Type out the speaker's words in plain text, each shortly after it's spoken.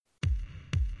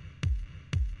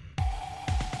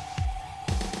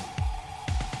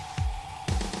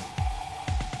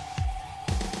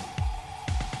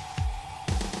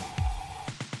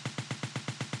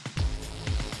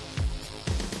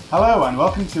Hello and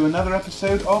welcome to another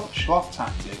episode of Schloth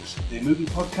Tactics, the movie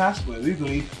podcast where we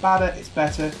believe badder is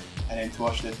better and aim to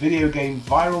watch the video game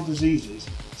viral diseases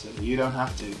so that you don't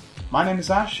have to. My name is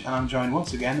Ash and I'm joined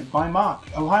once again by Mark.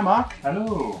 Oh, hi Mark.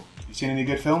 Hello. You seen any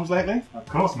good films lately? Of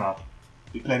course not.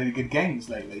 Have you played any good games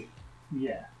lately?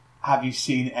 Yeah. Have you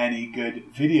seen any good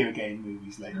video game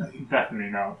movies lately?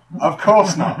 Definitely not. Of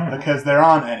course not, because there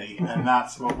aren't any, and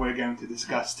that's what we're going to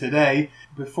discuss today.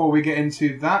 Before we get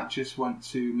into that, just want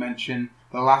to mention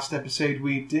the last episode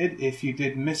we did. If you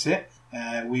did miss it,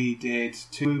 we did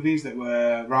two movies that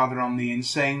were rather on the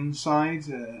insane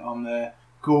side, on the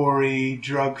gory,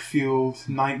 drug-fueled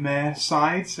nightmare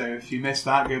side. So if you missed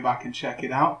that, go back and check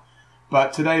it out.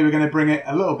 But today we're going to bring it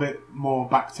a little bit more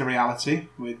back to reality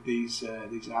with these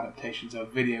adaptations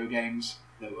of video games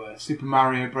that were Super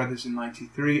Mario Bros. In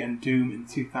 1993 and Doom in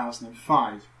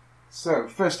 2005. So,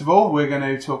 first of all, we're going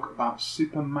to talk about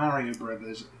Super Mario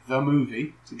Bros. The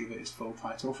movie, to give it its full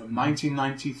title, from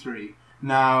 1993.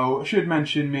 Now, I should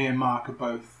mention me and Mark are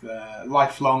both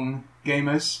lifelong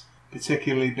gamers,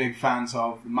 particularly big fans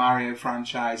of the Mario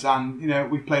franchise, and,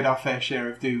 we've played our fair share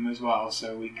of Doom as well,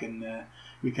 so we can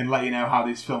let you know how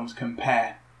these films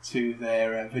compare to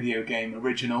their video game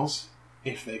originals,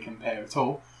 if they compare at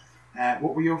all.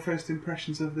 What were your first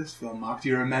impressions of this film, Mark? Do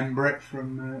you remember it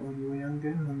from when you were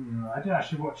younger? I didn't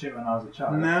actually watch it when I was a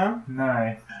child. No?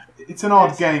 No. It's an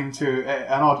odd game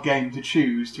to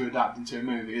choose to adapt into a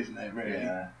movie, isn't it, really?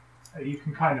 Yeah. You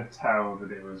can kind of tell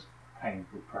that it was a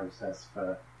painful process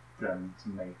for them to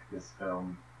make this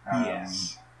film.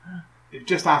 Yes.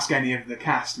 Just ask any of the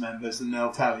cast members and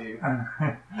they'll tell you.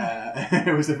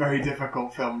 It was a very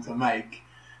difficult film to make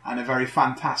and a very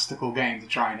fantastical game to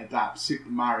try and adapt. Super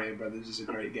Mario Bros. Is a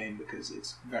great game because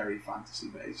it's very fantasy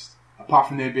based. Apart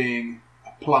from there being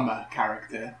a plumber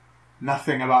character,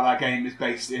 nothing about that game is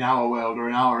based in our world or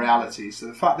in our reality. So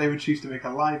the fact they would choose to make a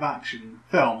live action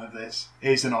film of this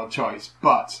is an odd choice.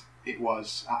 But it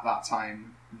was, at that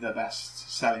time, the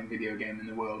best-selling video game in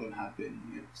the world and had been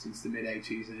since the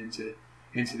mid-80s and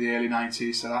into the early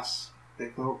 90s. So they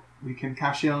thought, we can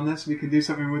cash in on this, we can do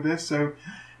something with this. So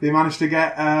they managed to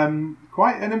get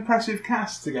quite an impressive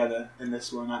cast together in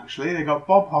this one, actually. They got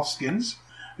Bob Hoskins,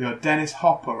 they got Dennis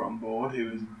Hopper on board, who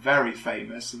is very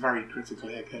famous, a very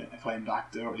critically acclaimed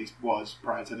actor, or at least was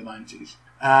prior to the 90s.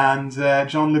 And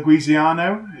John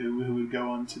Leguizamo, who would go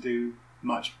on to do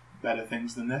much better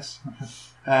things than this.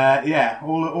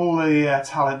 All the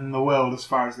talent in the world as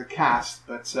far as the cast,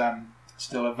 but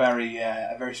still a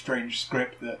very strange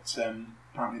script that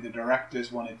apparently the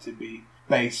directors wanted to be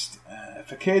based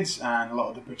for kids, and a lot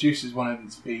of the producers wanted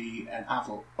it to be an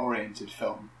adult-oriented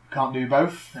film. Can't do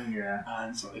both, yeah.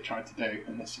 And so they tried to do,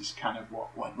 and this is kind of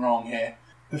what went wrong here.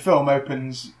 The film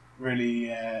opens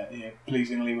really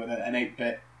pleasingly with an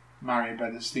 8-bit Mario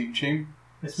Brothers theme tune.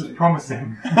 This was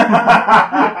promising. It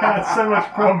had so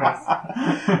much promise.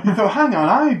 You thought, hang on,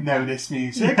 I know this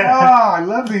music. I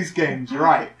love these games.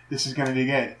 Right, this is going to be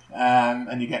good.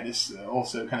 And you get this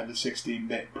also kind of the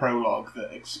 16-bit prologue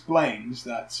that explains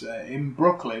that in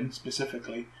Brooklyn,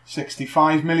 specifically,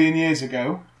 65 million years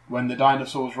ago, when the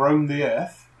dinosaurs roamed the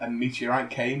Earth, a meteorite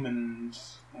came and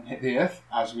hit the Earth,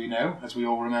 as we know, as we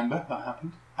all remember, that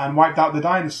happened, and wiped out the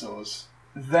dinosaurs.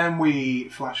 Then we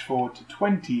flash forward to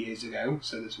 20 years ago,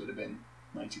 so this would have been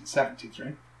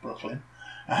 1973, Brooklyn,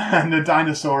 and a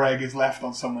dinosaur egg is left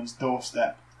on someone's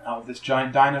doorstep. Out of this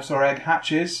giant dinosaur egg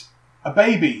hatches a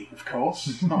baby, of course.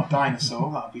 It's not a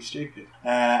dinosaur, that would be stupid.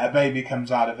 A baby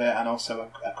comes out of it, and also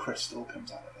a crystal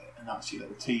comes out of it, and that's your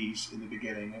little tease in the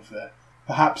beginning of the...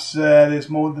 Perhaps there's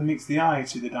more than meets the eye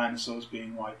to the dinosaurs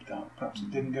being wiped out. Perhaps it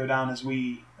didn't go down as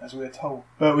we are told.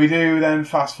 But we do then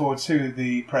fast forward to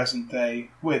the present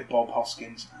day with Bob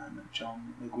Hoskins and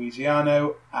John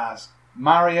Leguizamo as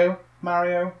Mario,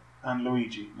 and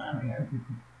Luigi Mario,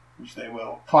 which they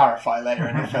will clarify later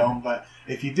in the film. But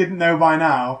if you didn't know by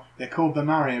now, they're called the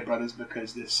Mario Brothers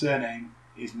because their surname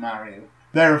is Mario.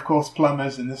 They're, of course,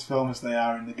 plumbers in this film as they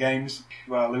are in the games.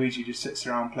 Well, Luigi just sits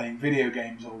around playing video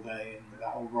games all day, and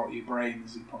that will rot your brain,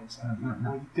 as he points out. What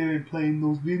are you doing playing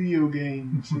those video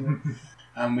games?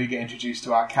 And we get introduced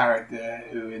to our character,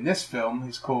 who in this film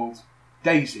is called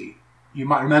Daisy. You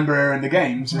might remember her in the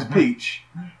games as Peach,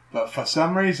 but for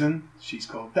some reason, she's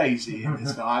called Daisy in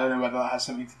this film. I don't know whether that has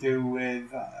something to do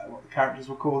with what the characters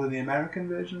were called in the American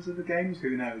versions of the games.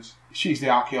 Who knows? She's the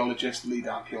lead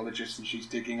archaeologist, and she's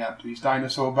digging up these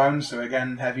dinosaur bones. So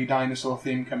again, heavy dinosaur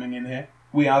theme coming in here.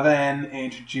 We are then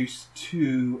introduced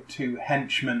to two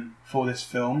henchmen for this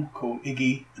film called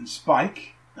Iggy and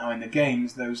Spike. Now in the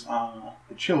games, those are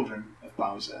the children of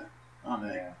Bowser, aren't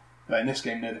they? Yeah. But in this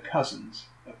game, they're the cousins.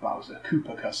 Bowser,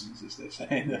 Koopa cousins, as they say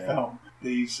in the film.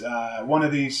 These one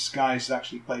of these guys is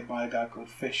actually played by a guy called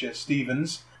Fisher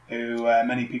Stevens, who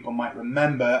many people might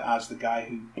remember as the guy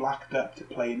who blacked up to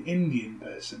play an Indian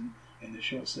person in the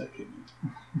Short Circuit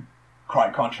movie.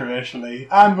 Quite controversially,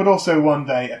 and would also one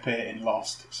day appear in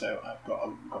Lost. So I've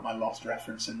got my Lost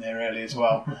reference in there early as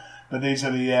well. But these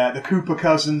are the Koopa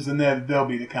cousins, and they'll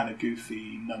be the kind of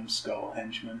goofy, numbskull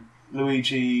henchmen.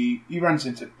 Luigi, he runs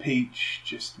into Peach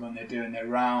just when they're doing their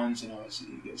rounds, and obviously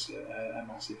he gets a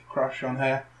massive crush on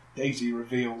her. Daisy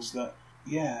reveals that,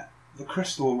 the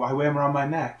crystal I wear around my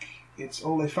neck, it's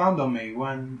all they found on me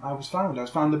when I was found. I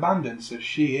was found abandoned, so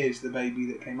she is the baby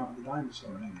that came out of the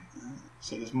dinosaur egg.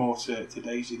 So there's more to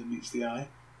Daisy than meets the eye.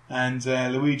 And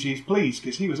Luigi's pleased,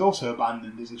 because he was also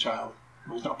abandoned as a child.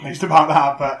 He was not pleased about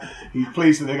that, but he's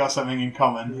pleased that they got something in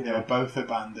common. Yeah. They were both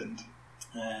abandoned.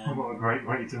 What a great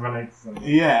way to relate to them.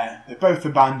 Yeah, they're both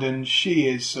abandoned. She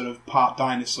is sort of part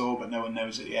dinosaur, but no one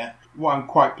knows it yet. What I'm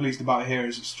quite pleased about here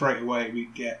is that straight away we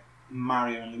get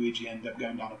Mario and Luigi end up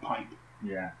going down a pipe.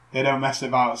 Yeah. They don't mess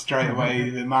about straight away.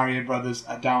 The Mario brothers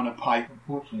are down a pipe.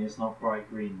 Unfortunately, it's not bright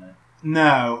green, though.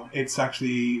 No, it's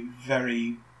actually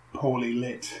very poorly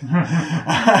lit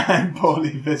and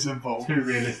poorly visible. Too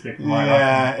realistic.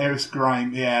 Yeah, it was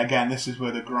grimy. Yeah, again, this is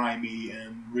where the grimy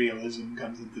realism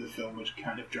comes into the film, which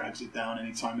kind of drags it down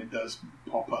anytime it does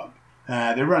pop up.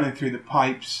 They're running through the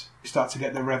pipes. You start to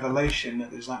get the revelation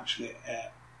that there's actually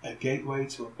a gateway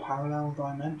to a parallel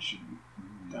dimension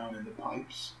down in the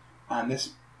pipes. And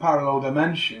this parallel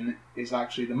dimension is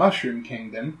actually the Mushroom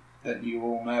Kingdom that you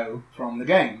all know from the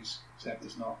games. Except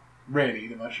it's not really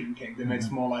the Mushroom Kingdom.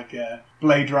 It's more like a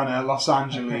Blade Runner Los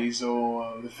Angeles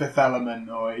or The Fifth Element,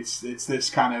 or it's this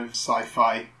kind of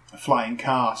sci-fi flying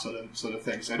car sort of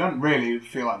thing. So I don't really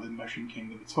feel like the Mushroom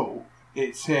Kingdom at all.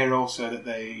 It's here also that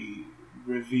they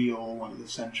reveal one of the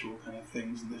central kind of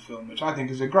things in the film, which I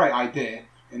think is a great idea,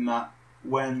 in that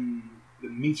when the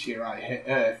meteorite hit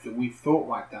Earth that we thought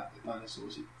wiped out the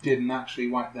dinosaurs, it didn't actually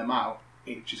wipe them out.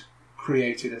 It just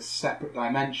created a separate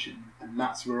dimension, and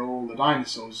that's where all the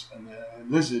dinosaurs and the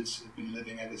lizards have been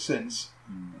living ever since.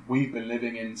 We've been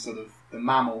living in sort of the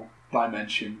mammal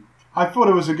dimension. I thought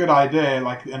it was a good idea,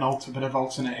 like an bit of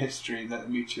alternate history, that a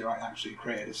meteorite actually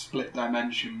created a split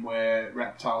dimension where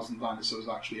reptiles and dinosaurs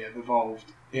actually have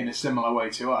evolved in a similar way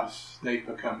to us. They've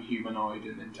become humanoid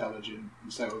and intelligent,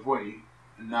 and so have we.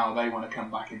 And now they want to come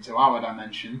back into our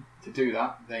dimension. To do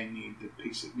that, they need the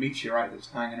piece of meteorite that's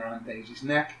hanging around Daisy's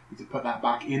neck. Need to put that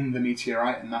back in the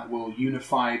meteorite, and that will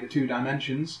unify the two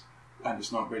dimensions. And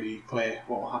it's not really clear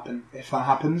what will happen if that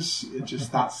happens. It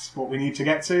just that's what we need to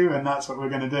get to, and that's what we're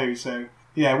going to do. So,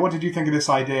 yeah, what did you think of this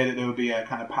idea that there would be a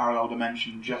kind of parallel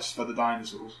dimension just for the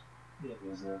dinosaurs? It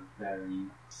was a very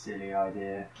silly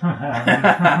idea.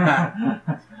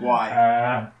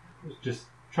 Why? It was just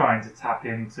trying to tap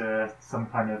into some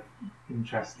kind of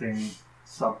interesting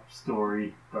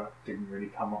sub-story, but didn't really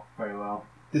come off very well.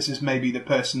 This is maybe the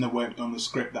person that worked on the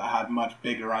script that had much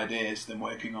bigger ideas than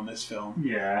working on this film.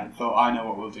 Yeah. And thought, I know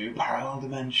what we'll do. Parallel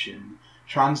dimension,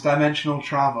 trans-dimensional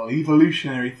travel,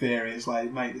 evolutionary theory. It's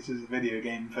like, mate, this is a video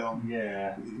game film.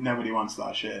 Yeah. Nobody wants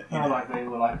that shit. Like they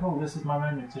were like, oh, this is my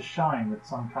moment to shine with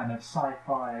some kind of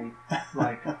sci-fi,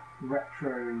 like,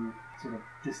 retro, sort of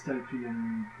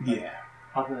dystopian...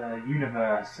 other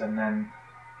universe, and then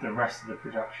the rest of the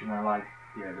production are like,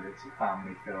 but it's a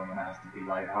family film and it has to be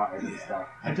light-hearted and stuff.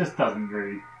 It just doesn't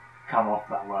really come off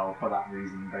that well for that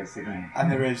reason, basically. And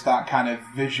there is that kind of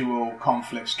visual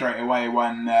conflict straight away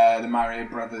when the Mario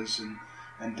brothers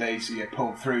and Daisy are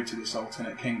pulled through to this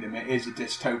alternate kingdom. It is a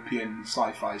dystopian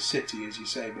sci-fi city, as you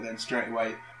say, but then straight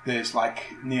away there's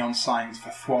like neon signs for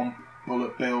Thwomp,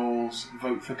 bullet bills,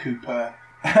 vote for Koopa.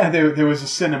 There was a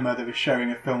cinema that was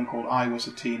showing a film called I Was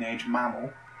a Teenage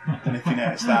Mammal. I don't know if you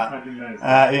noticed that. I didn't notice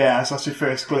that. So that's your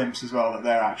first glimpse as well, that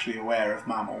they're actually aware of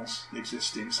mammals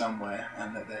existing somewhere,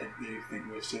 and that they think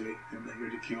we're silly and they're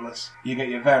ridiculous. You get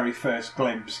your very first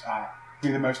glimpse at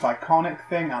the most iconic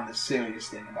thing and the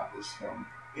silliest thing about this film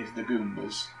is the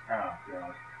Goombas. Oh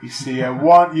god. You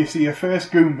see your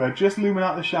first Goomba just looming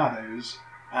out the shadows,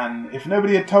 and if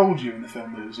nobody had told you in the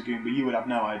film that it was a Goomba, you would have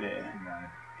no idea. No.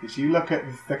 Because you look at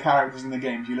the characters in the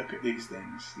games, you look at these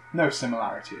things, no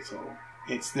similarity at all.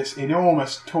 It's this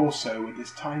enormous torso with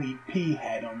this tiny pea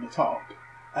head on the top.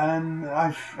 And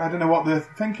I don't know what the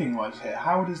thinking was here.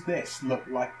 How does this look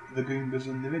like the Goombas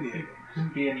in the video games? It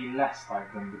couldn't be any less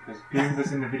like them, because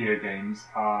Goombas in the video games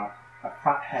are a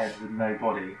fat head with no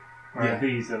body, whereas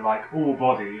these are like all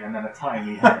body and then a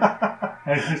tiny head.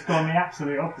 And it's just gone the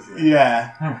absolute opposite.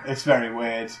 Yeah, it's very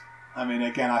weird. I mean,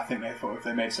 again, I think they thought if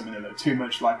they made something that looked too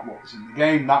much like what was in the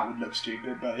game, that would look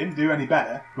stupid, but they didn't do any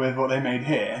better with what they made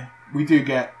here. We do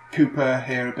get Cooper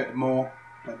here a bit more,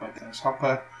 played by Dennis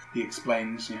Hopper. He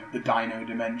explains, the dino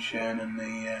dimension and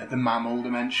the mammal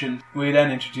dimension. We're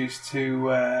then introduced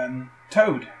to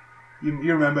Toad.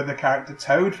 You remember the character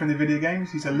Toad from the video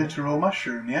games? He's a literal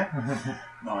mushroom, yeah?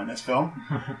 Not in this film.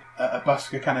 A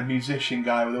busker kind of musician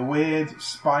guy with a weird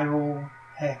spiral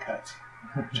haircut,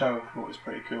 which I thought was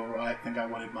pretty cool. I think I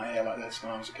wanted my hair like this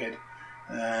when I was a kid.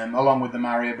 Along with the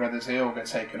Mario brothers, they all get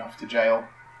taken off to jail.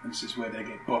 And this is where they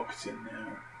get booked. And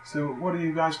so what are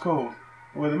you guys called?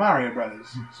 We're the Mario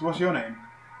brothers. So what's your name?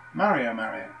 Mario.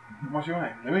 What's your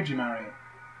name? Luigi Mario.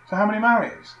 So how many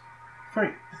Marios? 3.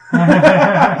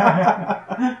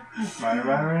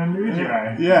 Mario and Luigi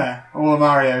Mario. Yeah, all the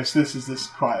Marios. This is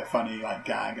quite a funny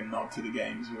gag and nod to the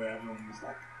games where everyone was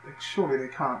like, surely you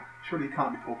can't be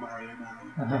called Mario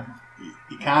now.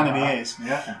 He can and he is.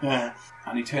 Yeah.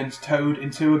 And he turns Toad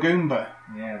into a Goomba.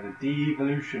 Yeah, the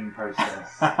de-evolution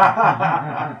process.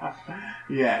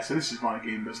 Yeah, so this is why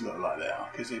Goombas look like they are,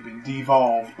 because they've been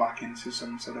devolved back into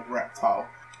some sort of reptile.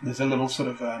 There's a little sort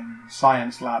of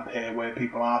science lab here where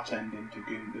people are turned into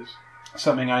Goombas.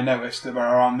 Something I noticed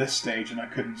around this stage, and I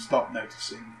couldn't stop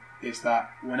noticing, is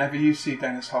that whenever you see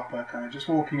Dennis Hopper kind of just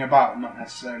walking about and not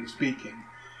necessarily speaking,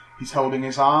 he's holding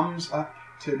his arms up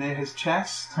to near his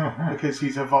chest because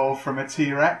he's evolved from a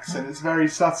T-Rex, and it's very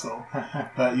subtle.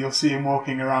 But you'll see him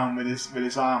walking around with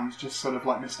his arms just sort of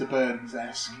like Mr.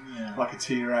 Burns-esque, like a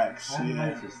T-Rex. I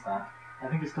noticed that. I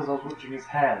think it's because I was watching his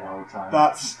hair the whole time.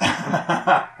 That's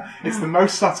it's the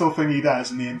most subtle thing he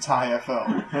does in the entire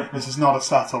film. This is not a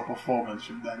subtle performance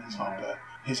from Dennis Hopper.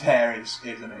 His hair is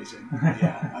amazing.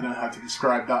 Yeah, I don't know how to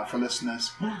describe that for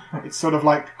listeners. It's sort of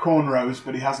like cornrows,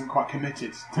 but he hasn't quite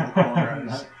committed to the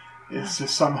cornrows. It's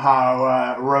just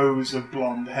somehow rows of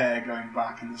blonde hair going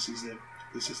back, and this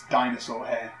is dinosaur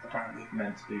hair, apparently.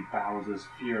 Meant to be Bowser's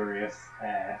furious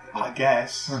hair. I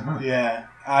guess, yeah.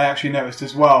 I actually noticed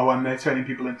as well, when they're turning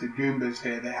people into Goombas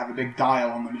here, they have a big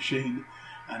dial on the machine,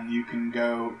 and you can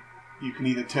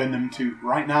either turn them to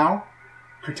right now,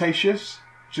 Cretaceous,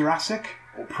 Jurassic,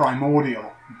 or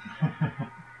Primordial.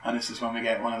 And this is when we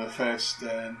get one of the first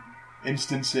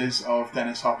instances of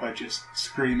Dennis Hopper just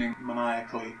screaming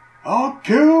maniacally, "I'll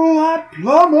kill that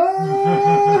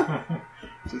plumber!"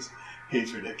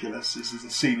 He's ridiculous. This is a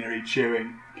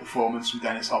scenery-chewing performance from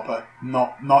Dennis Hopper.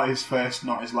 Not his first,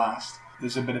 not his last.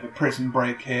 There's a bit of a prison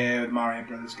break here. The Mario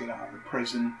brothers get out of the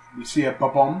prison. We see a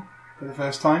Bob-omb for the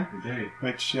first time. We do.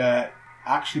 Which,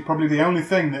 actually probably the only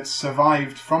thing that's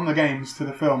survived from the games to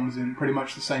the films in pretty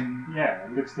much the same Yeah,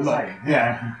 it looks the look. same.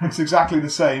 Yeah, it's exactly the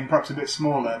same, perhaps a bit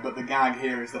smaller, but the gag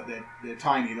here is that they're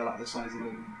tiny. They're like the size of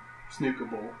a snooker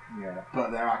ball. Yeah.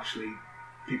 But they're actually...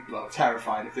 People are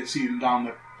terrified. If they see them down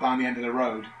the end of the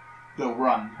road, they'll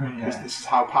run. Because this is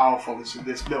how powerful this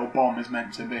little bomb is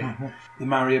meant to be. The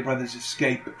Mario brothers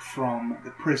escape from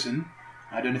the prison.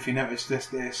 I don't know if you noticed this.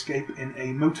 They escape in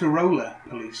a Motorola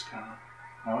police car.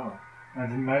 Oh, I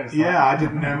didn't notice that. Yeah, I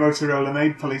didn't know Motorola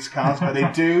made police cars, but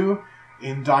they do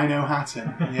in Dino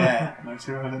Hatton. Yeah,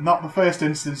 Motorola. Not the first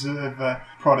instance of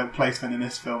product placement in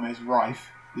this film is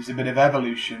rife. There's a bit of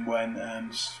evolution when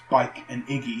Spike and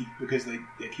Iggy, because they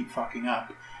keep fucking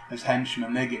up as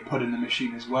henchmen, they get put in the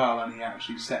machine as well, and he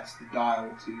actually sets the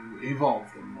dial to evolve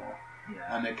them more. Yeah.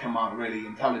 And they come out really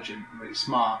intelligent and really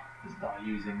smart. They start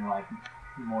using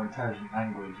more intelligent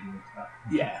language and stuff.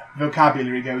 Yeah,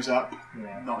 vocabulary goes up.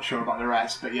 Yeah. Not sure about the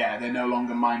rest, but yeah, they're no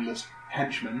longer mindless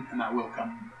henchmen, and that will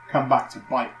come back to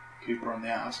bite Cooper on the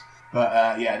ass.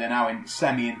 But yeah, they're now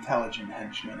semi-intelligent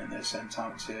henchmen, and they're sent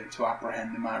out to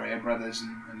apprehend the Mario brothers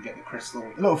and get the crystal.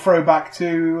 A little throwback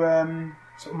to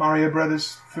sort of Mario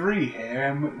Brothers 3 here,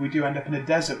 and we do end up in a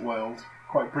desert world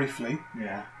quite briefly.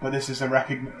 Yeah. But this is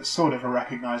a sort of a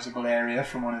recognisable area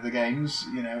from one of the games,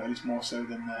 at least more so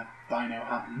than the Dino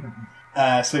Hatton.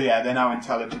 So yeah, they're now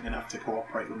intelligent enough to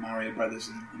cooperate with Mario Brothers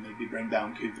and maybe bring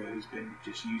down Cooper, who's been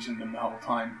just using them the whole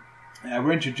time.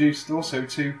 We're introduced also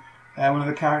to one of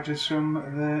the characters from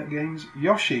the games.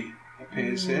 Yoshi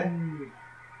appears here.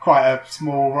 Quite a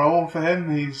small role for him.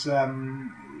 He's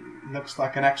looks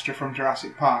like an extra from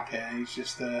Jurassic Park here. He's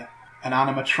just an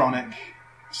animatronic,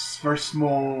 very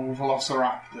small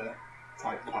velociraptor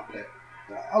type puppet.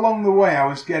 Along the way I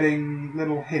was getting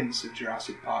little hints of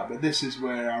Jurassic Park, but this is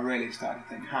where I really started to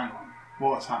think, hang on,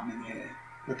 what's happening here?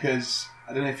 Because,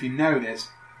 I don't know if you know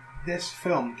this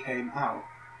film came out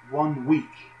 1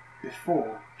 week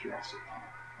before Jurassic Park.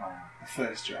 Wow. The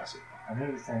first Jurassic Park. I knew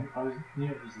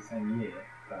it was the same year.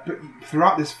 But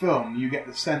throughout this film, you get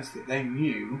the sense that they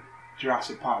knew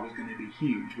Jurassic Park was going to be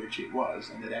huge, which it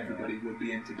was, and that everybody would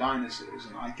be into dinosaurs.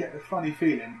 And I get the funny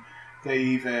feeling they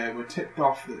either were tipped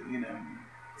off that, you know,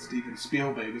 Steven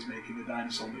Spielberg was making a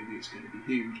dinosaur movie, it's going to be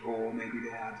huge, or maybe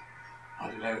they had, I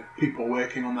don't know, people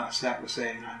working on that set were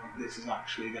saying, oh, this is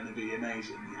actually going to be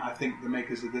amazing. I think the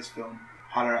makers of this film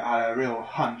had a real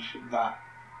hunch that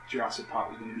Jurassic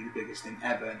Park was going to be the biggest thing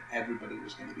ever, and everybody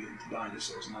was going to be into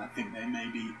dinosaurs, and I think they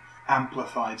maybe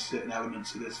amplified certain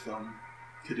elements of this film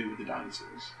to do with the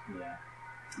dinosaurs. Yeah.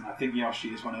 And I think Yoshi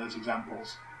is one of those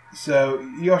examples. So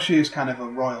Yoshi is kind of a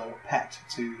royal pet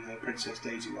to Princess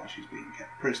Daisy while she's being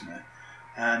kept prisoner,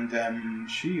 and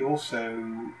she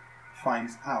also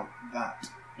finds out that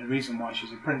the reason why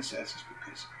she's a princess is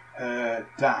because her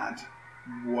dad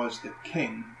was the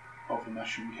king of the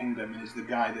Mushroom Kingdom and is the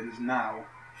guy that is now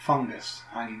fungus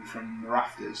hanging from the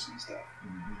rafters and stuff.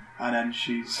 Mm-hmm. And then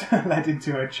she's led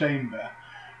into a chamber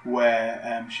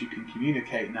where she can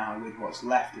communicate now with what's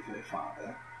left of her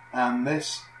father. And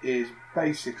this is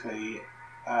basically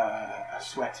a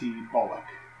sweaty bollock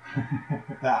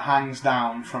that hangs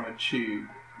down from a tube.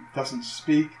 Doesn't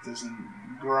speak,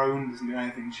 doesn't groan, doesn't do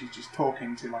anything. She's just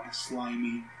talking to like a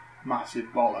slimy, massive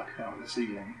bollock out of the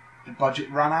ceiling. The budget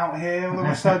ran out here all of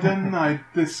a sudden.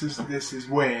 This is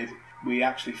weird. We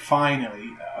actually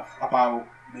finally, about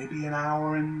maybe an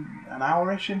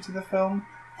hour-ish into the film,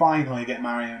 finally get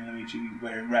Mario and Luigi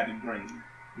wearing red and green.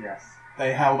 Yes.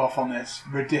 They held off on this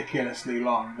ridiculously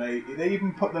long. They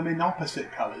even put them in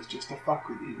opposite colours just to fuck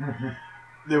with you.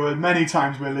 There were many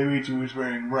times where Luigi was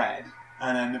wearing red,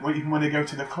 and then even when they go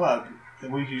to the club,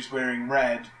 Luigi's wearing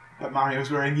red, but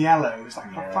Mario's wearing yellow. It's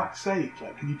like, for fuck's sake,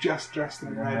 like, can you just dress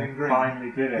them in red and green?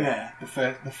 Finally did it. Yeah, the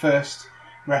first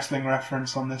wrestling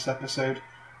reference on this episode,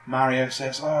 Mario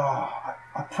says, I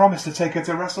promised to take her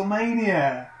to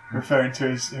WrestleMania, referring to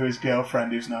his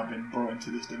girlfriend who's now been brought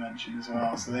into this dimension as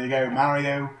well. So there you go,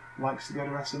 Mario likes to go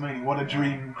to WrestleMania. What a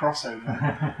dream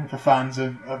crossover for fans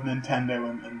of Nintendo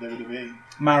and WWE.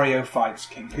 Mario fights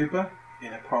King Koopa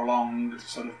in a prolonged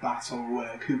sort of battle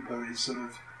where Koopa is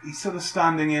sort of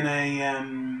standing in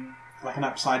a like an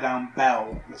upside down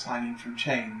bell that's hanging from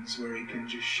chains where he can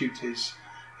just shoot his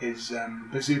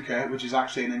bazooka, which is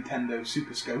actually a Nintendo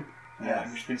Super Scope, which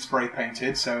has been spray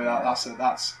painted. So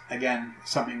that's again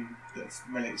something that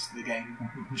relates to the game,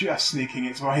 just sneaking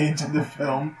its way into the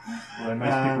film. Well,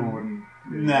 most people wouldn't.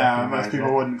 Most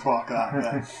people wouldn't clock that.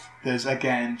 But there's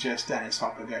again just Dennis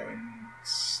Hopper going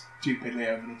stupidly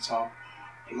over the top.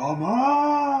 Plumber,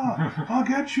 I'll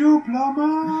get you,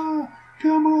 Plumber.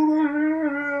 Come over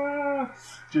here.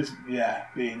 Just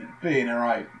being a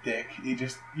right dick.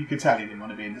 You could tell he didn't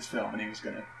want to be in this film, and he was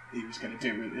gonna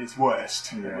do his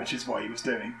worst, which is what he was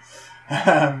doing.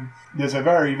 There's a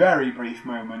very, very brief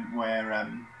moment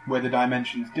where the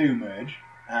dimensions do merge,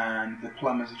 and the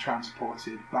plumbers are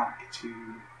transported back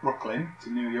to Brooklyn, to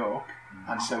New York,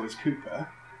 and so is Koopa.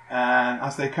 And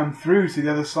as they come through to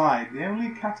the other side, the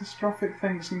only catastrophic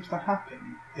thing that seems to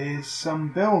happen is some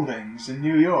buildings in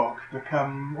New York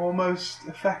become almost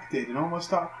affected and almost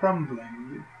start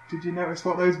crumbling. Did you notice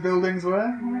what those buildings were?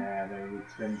 Yeah, they were the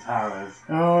Twin Towers.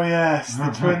 Oh yes, the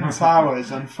Twin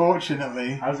Towers,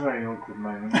 unfortunately. That was a very awkward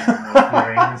moment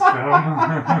during this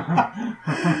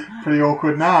film. Pretty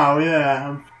awkward now,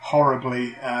 yeah.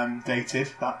 Horribly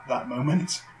dated, that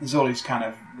moment. There's all these kind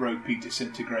of ropey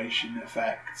disintegration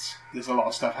effects. There's a lot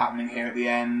of stuff happening here at the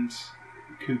end.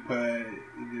 Koopa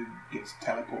gets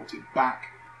teleported back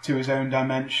to his own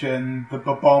dimension. The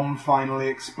bomb finally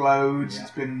explodes. Yeah.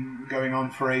 It's been going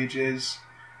on for ages.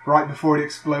 Right before it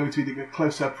explodes, we get a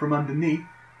close-up from underneath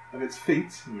of its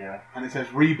feet. Yeah. And it says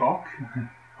Reebok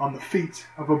on the feet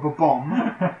of a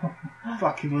bomb.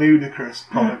 Fucking ludicrous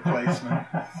product placement.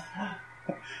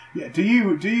 Yeah, do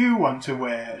you want to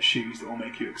wear shoes that will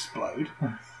make you explode?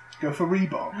 Go for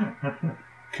Reebok.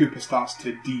 Koopa starts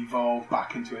to devolve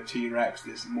back into a T-Rex.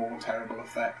 There's more terrible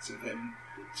effects of him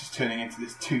just turning into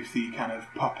this toothy kind of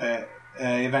puppet.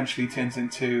 He eventually turns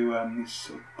into this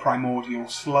sort of primordial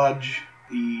sludge.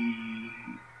 The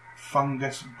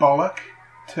fungus bollock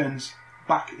turns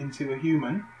back into a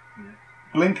human. Yeah.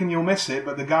 Blink and you'll miss it,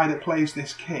 but the guy that plays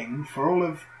this king, for all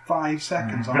of 5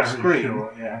 seconds on screen,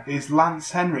 is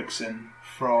Lance Henriksen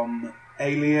from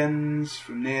Aliens,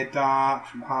 from Near Dark,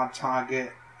 from Hard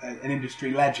Target, an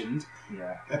industry legend.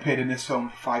 Yeah. Appeared in this film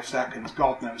for 5 seconds.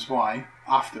 God knows why.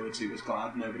 Afterwards, he was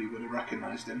glad nobody would have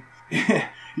recognised him.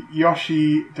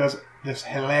 Yoshi does this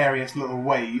hilarious little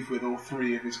wave with all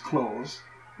 3 of his claws,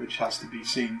 which has to be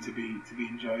seen to be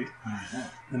enjoyed. Mm-hmm.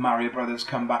 The Mario Brothers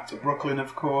come back to Brooklyn,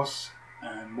 of course,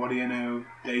 and what do you know?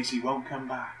 Daisy won't come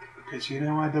back because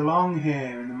I belong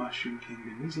here in the Mushroom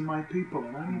Kingdom. These are my people,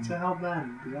 and I need to help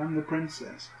them because I'm the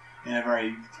princess. In a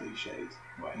very cliched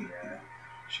way. Yeah.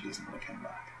 She doesn't want to come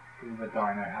back. All the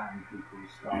Dino Hatton people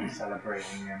start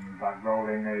celebrating and like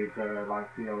rolling over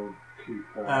like the old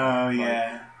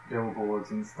Koopa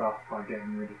billboards and stuff by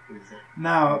getting rid of his.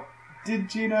 Now,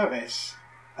 did you notice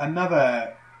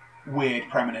another weird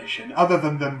premonition, other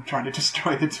than them trying to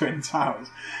destroy the Twin Towers?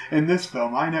 In this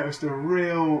film, I noticed a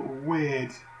real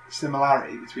weird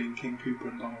similarity between King Koopa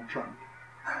and Donald Trump.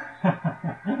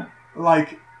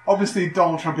 Like, obviously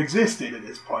Donald Trump existed at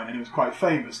this point, and he was quite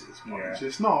famous at this point. Yeah. So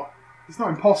it's not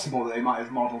impossible that they might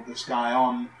have modelled this guy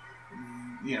on,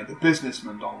 the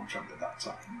businessman Donald Trump at that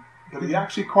time. But he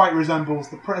actually quite resembles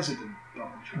the president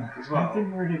Donald Trump as well. I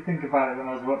didn't really think about it when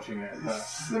I was watching it. But...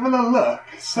 Similar look,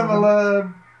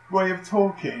 similar way of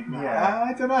talking. Yeah.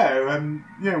 I don't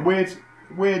know.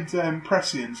 Weird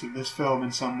prescience of this film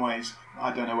in some ways.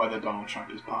 I don't know whether Donald Trump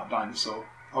is part dinosaur.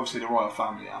 Obviously the royal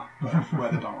family are, but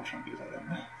whether Donald Trump is, I don't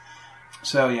know.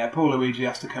 So yeah, Paul Luigi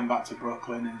has to come back to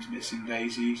Brooklyn and he's missing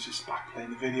Daisy. He's just back playing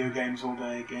the video games all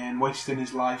day again, wasting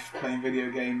his life playing video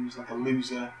games like a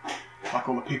loser. Like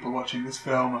all the people watching this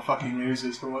film are fucking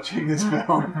losers for watching this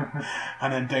film.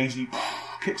 And then Daisy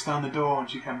kicks down the door and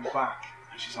she comes back.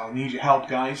 And she's like, I need your help,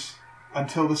 guys.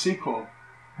 Until the sequel.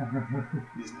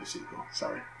 There's no sequel,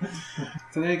 sorry.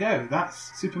 So there you go,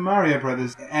 that's Super Mario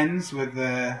Brothers. It ends with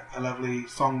a lovely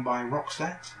song by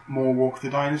Roxette, More Walk the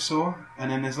Dinosaur, and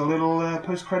then there's a little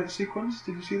post-credit sequence.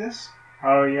 Did you see this?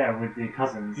 Oh yeah, with the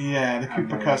cousins. Yeah, the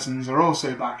Koopa cousins are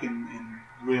also back in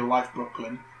real-life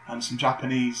Brooklyn, and some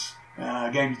Japanese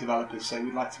games developers say,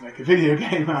 we'd like to make a video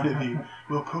game out of you.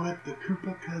 We'll call it the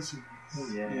Koopa Cousins.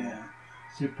 Oh, yeah.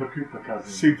 Super Koopa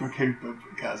Cousins. Super Koopa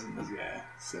Cousins, yeah.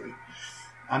 Silly.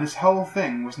 And this whole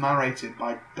thing was narrated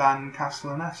by Dan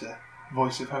Castellaneta,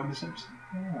 voice of Homer Simpson.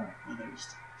 Yeah. I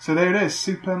noticed. So there it is,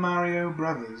 Super Mario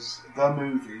Brothers, the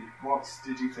movie. What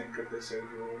did you think of this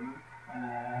overall?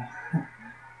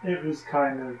 It was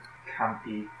kind of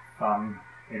campy fun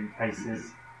in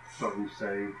places, but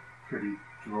also pretty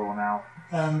drawn out.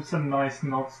 Some nice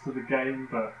nods to the game,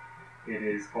 but it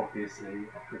is obviously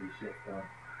a pretty shit film.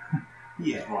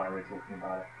 Yeah. That's why we're talking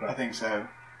about it. But I think so.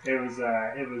 It was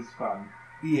fun.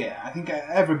 Yeah, I think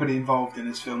everybody involved in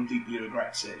this film deeply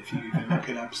regrets it, if you even look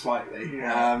it up slightly.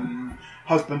 Yeah.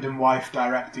 Husband and wife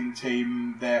directing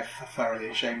team, they're thoroughly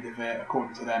ashamed of it.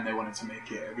 According to them, they wanted to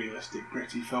make it a realistic,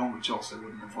 gritty film, which also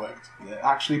wouldn't have worked.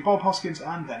 Actually, Bob Hoskins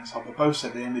and Dennis Hopper both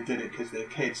said they only did it because their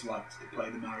kids liked to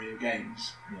play the Mario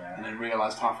games. Yeah. And then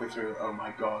realised halfway through, oh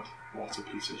my god, what a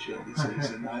piece of shit this is.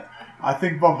 And I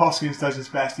think Bob Hoskins does his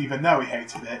best, even though he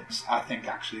hated it. I think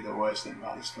actually the worst thing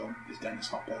about this film is Dennis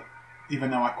Hopper. Even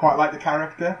though I quite like the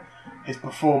character, his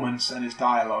performance and his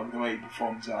dialogue, the way he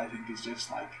performs it, I think is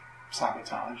just like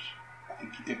sabotage. I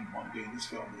think he didn't want to be in this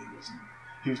film.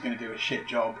 He was going to do a shit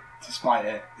job to spite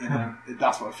it.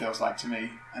 That's what it feels like to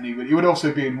me. And he would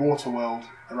also be in Waterworld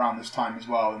around this time as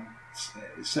well, and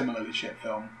a similarly shit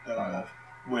film that I love,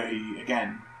 where he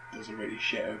again does a really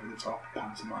shit over the top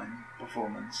pantomime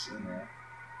performance. And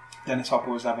Dennis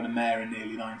Hopper was having a mare in the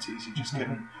early 90s.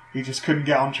 He just couldn't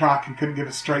get on track and couldn't give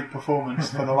a straight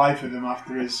performance for the life of him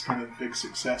after his kind of big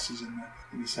successes in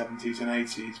the 70s and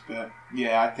 80s. But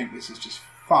yeah, I think this is just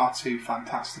far too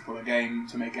fantastical a game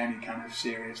to make any kind of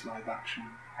serious live action.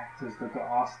 Actors that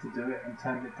got asked to do it and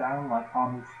turned it down, like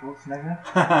Arnold Schwarzenegger,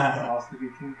 got asked to be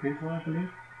King Koopa, I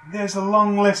believe. There's a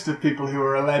long list of people who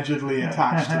are allegedly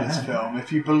attached to this film,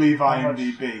 if you believe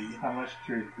IMDb. How much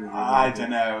truth is there? I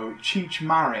don't know. Cheech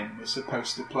Marin was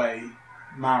supposed to play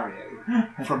Mario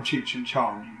from Cheech and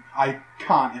Chong. I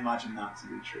can't imagine that to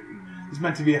be true. It's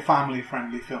meant to be a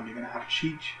family-friendly film. You're going to have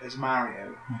Cheech as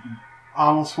Mario.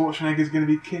 Arnold Schwarzenegger is going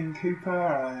to be King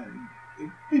Koopa.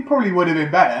 He probably would have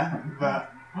been better,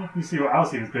 but... You see what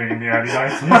else he was doing in the early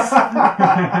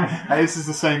 90s. Hey, this is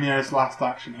the same year as Last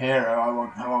Action Hero. I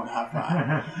won't have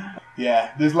that.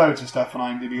 Yeah, there's loads of stuff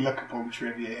on IMDb. Look up all the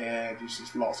trivia here. There's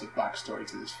just lots of backstory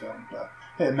to this film, but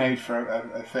it made for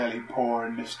a fairly poor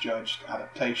and misjudged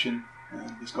adaptation.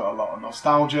 It's got a lot of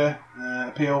nostalgia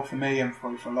appeal for me and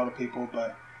probably for a lot of people,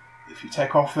 but if you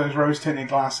take off those rose-tinted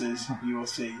glasses, you will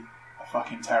see a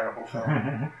fucking terrible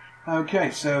film.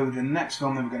 Okay, so the next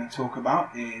film that we're going to talk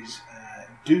about is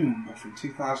Doom from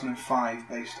 2005,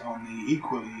 based on the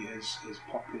equally as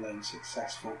popular and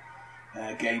successful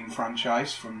game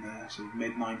franchise from the sort of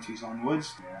mid-90s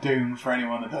onwards. Yeah. Doom, for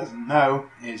anyone that doesn't know,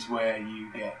 is where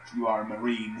you are a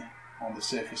marine on the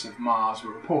surface of Mars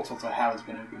where a portal to hell has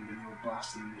been opened and you're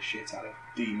blasting the shit out of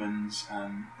demons,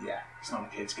 and yeah, it's not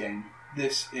a kid's game.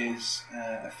 This is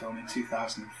a film in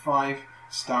 2005,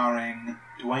 starring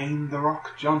Dwayne "The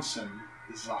Rock" Johnson.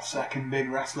 This is our second big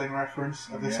wrestling reference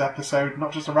of this episode.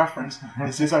 Not just a reference,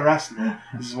 this is a wrestler.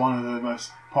 This is one of the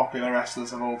most popular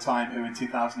wrestlers of all time who in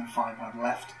 2005 had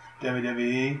left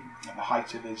WWE at the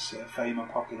height of his fame and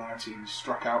popularity. He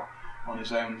struck out on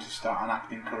his own to start an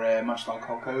acting career, much like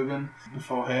Hulk Hogan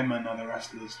before him and other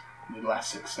wrestlers with less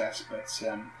success. But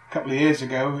a couple of years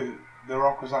ago, The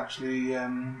Rock was actually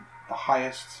the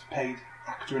highest paid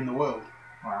actor in the world.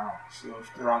 Wow. Sort of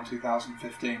around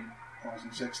 2015,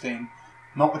 2016.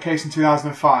 Not the case in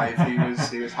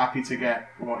 2005. He was happy to get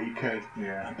what he could.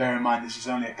 Yeah. And bear in mind, this is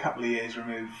only a couple of years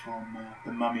removed from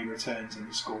The Mummy Returns and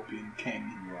The Scorpion King.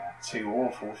 Yeah. Two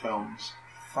awful films.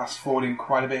 Fast forwarding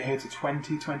quite a bit here to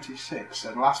 2026.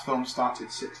 So the last film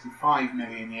started 65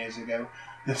 million years ago.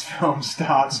 This film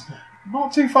starts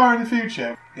not too far in the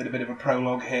future. Get a bit of a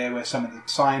prologue here where some of the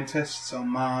scientists on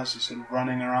Mars are sort of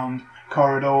running around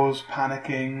corridors,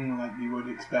 panicking like you would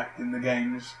expect in the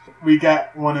games. We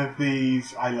get one of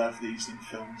these, I love these in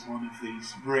films, one of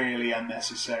these really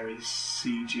unnecessary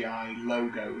CGI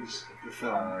logos of the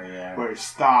film, where it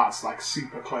starts like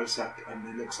super close up and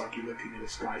it looks like you're looking at a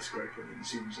skyscraper and then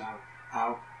zooms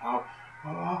out.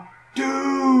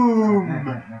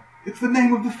 Doom! It's the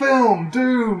name of the film,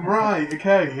 Doom! Right,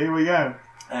 okay, here we go.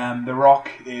 The Rock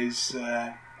is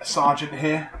a sergeant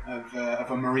here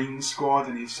of a Marine squad,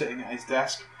 and he's sitting at his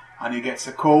desk, and he gets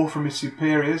a call from his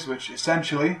superiors, which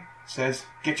essentially says,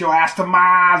 "Get your ass to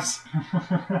Mars!"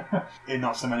 In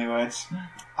not so many words.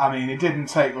 I mean, it didn't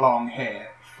take long here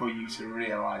for you to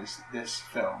realise this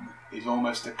film is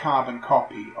almost a carbon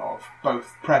copy of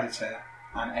both Predator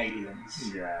and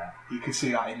Aliens. Yeah. You could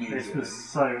see that immediately. This was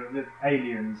so... The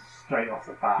Aliens, straight off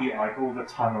the bat, like all the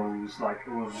tunnels, like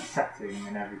all the setting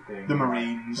and everything. The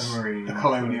Marines. The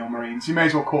colonial Marines. You may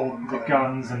as well call them the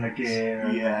guns and the gear.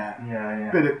 And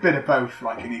yeah. Bit of both,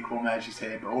 like in equal measures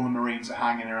here, but all the Marines are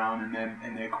hanging around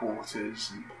in their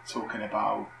quarters and talking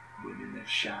about women they've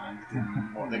shagged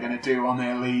and what they're going to do on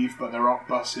their leave, but the Rock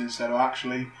buses said,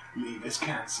 actually, leave is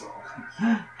cancelled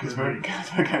because we're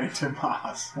going to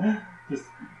Mars. Just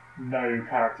no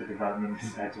character development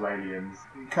compared to Aliens.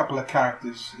 A couple of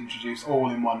characters introduced all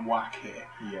in one whack here.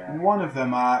 Yeah. One of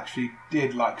them I actually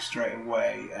did like straight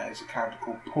away is a character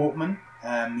called Portman.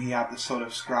 He had the sort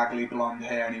of scraggly blonde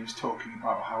hair and he was talking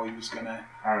about how he was going to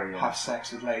have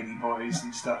sex with ladyboys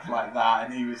and stuff like that,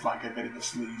 and he was like a bit of a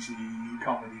sleazy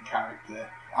comedy character.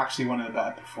 Actually, one of the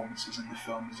better performances in the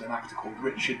film is an actor called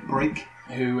Richard Brake,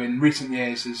 who in recent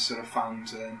years has sort of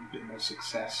found a bit more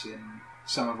success in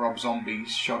some of Rob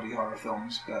Zombie's shoddy horror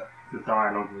films, but the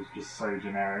dialogue was just so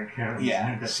generic.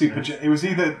 It was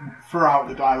either throughout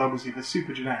the dialogue was either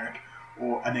super generic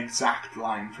or an exact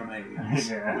line from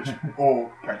Aliens,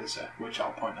 or Predator, which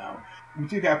I'll point out. We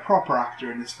do get a proper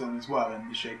actor in this film as well, in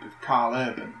the shape of Carl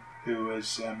Urban, who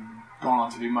has gone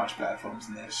on to do much better films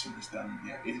than this, and has done.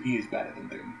 He is better than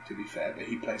Doom, to be fair, but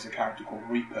he plays a character called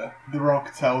Reaper. The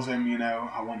Rock tells him,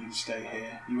 I want you to stay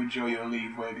here. You enjoy your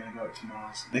leave. We're going to go up to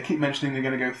Mars. They keep mentioning they're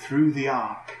going to go through the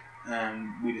Ark. And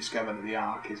we discover that the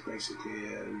Ark is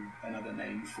basically another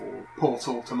name for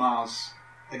portal to Mars.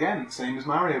 Again, same as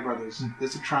Mario Brothers.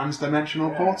 There's a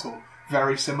trans-dimensional portal.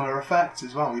 Very similar effects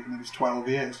as well, even though there's 12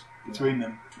 years between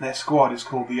them. Their squad is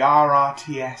called the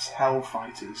RRTS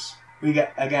Hellfighters. We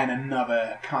get, again,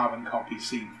 another carbon copy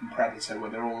scene from Predator where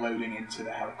they're all loading into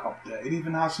the helicopter. It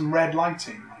even has some red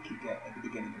lighting, like you get at the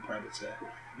beginning of Predator.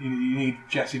 You need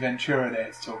Jesse Ventura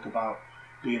there to talk about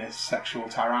being a sexual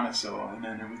tyrannosaur, and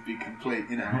then it would be complete,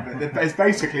 But it's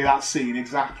basically that scene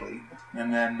exactly.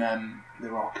 And then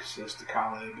The Rock says to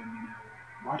Carl Urban,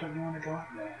 why don't you want to go up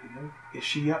there? Is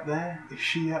she up there? Is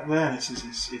she up there? This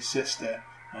is his sister.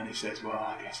 And he says, well,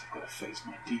 I guess I've got to face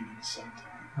my demons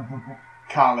sometime.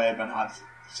 Carl Urban had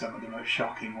some of the most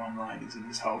shocking one-liners in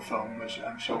this whole film, which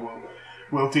I'm sure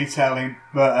we'll detail in.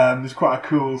 But there's quite a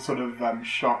cool sort of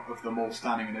shot of them all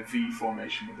standing in a V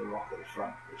formation with the Rock at the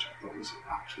front, which I thought was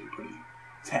actually a pretty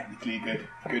technically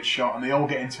good shot. And they all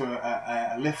get into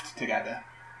a lift together,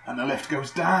 and the lift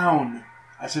goes down,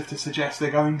 as if to suggest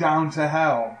they're going down to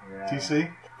hell. Yeah. Do you see?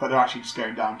 But they're actually just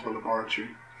going down to a laboratory.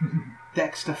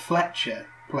 Dexter Fletcher,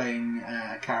 playing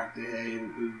a character here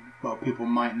who people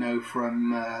might know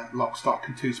from Lock, Stock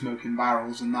and Two Smoking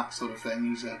Barrels and that sort of thing.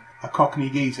 He's a Cockney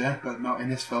geezer, but not in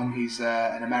this film. He's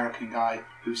an American guy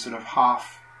who's sort of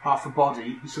half a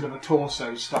body, he's sort of a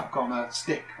torso stuck on a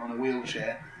stick on a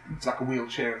wheelchair. It's like a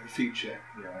wheelchair of the future.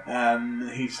 Yeah.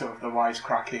 He's sort of the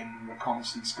wisecracking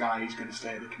reconnaissance guy who's going to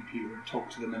stay at the computer and talk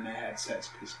to them in their headsets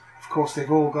because, of course,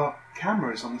 they've all got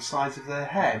cameras on the sides of their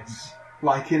heads.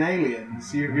 like in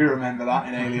Aliens. You remember that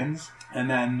in Aliens. And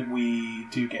then we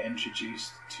do get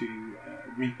introduced to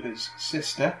Reaper's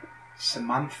sister,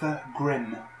 Samantha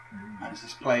Grimm. And this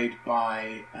is played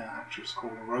by an actress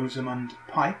called Rosamund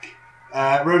Pike.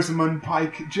 Rosamund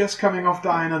Pike just coming off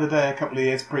Die Another Day a couple of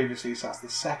years previously, so that's the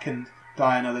second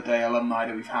Die Another Day alumni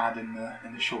that we've had in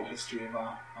the short history of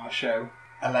our show.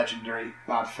 A legendary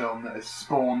bad film that has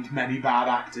spawned many bad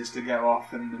actors to go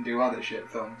off and do other shit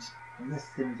films. And this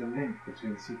seems a link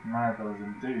between Super Mario Bros.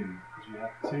 And Doom, because we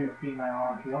have 2 female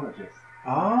archaeologists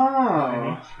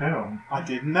in each film. I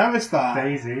didn't notice that.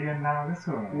 Daisy and now this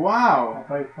one. Wow.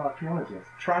 They're both archaeologists.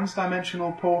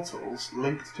 Trans-dimensional portals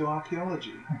linked to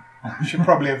archaeology. We should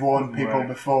probably have warned people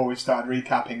before we started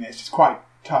recapping this. It's quite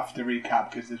tough to recap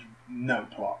because there's no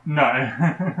plot.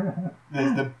 No.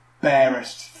 There's the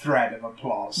barest thread of a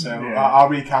plot, so our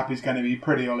recap is going to be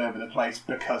pretty all over the place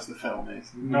because the film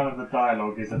is. None of the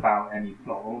dialogue is about any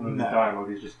plot. All of the dialogue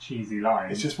is just cheesy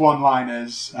lines. It's just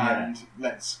one-liners and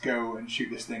let's go and shoot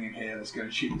this thing in here, let's go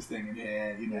and shoot this thing in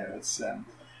here. You know, it's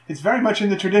very much in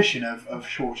the tradition of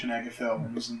Schwarzenegger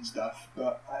films and stuff,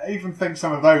 but I even think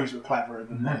some of those were cleverer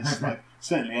than this. Like,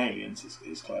 certainly Aliens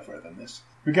is cleverer than this.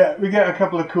 We get a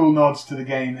couple of cool nods to the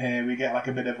game here. We get like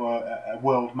a bit of a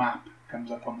world map comes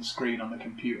up on the screen on the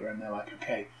computer, and they're like,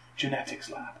 okay, genetics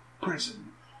lab,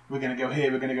 prison, we're going to go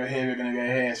here, we're going to go here, we're going to go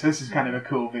here. So this is kind of a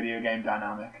cool video game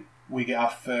dynamic. We get our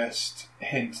first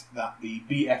hint that the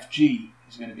BFG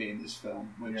is going to be in this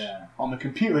film, which on the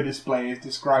computer display is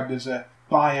described as a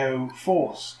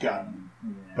Bioforce gun,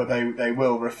 but they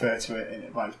will refer to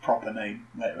it by its proper name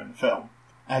later in the film.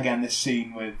 Again, this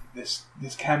scene with this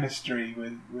chemistry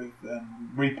with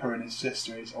Reaper and his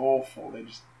sister is awful.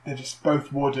 They're just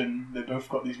both wooden. They both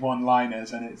got these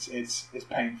one-liners, and it's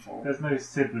painful. There's no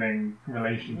sibling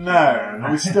relationship. No,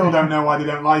 we still don't know why they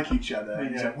don't like each other.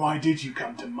 He's like, "Why did you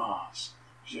come to Mars?"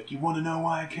 She's like, "You want to know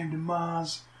why I came to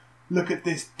Mars? Look at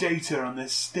this data on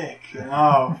this stick."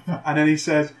 And then he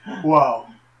says, "Well,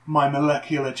 my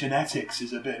molecular genetics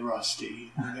is a bit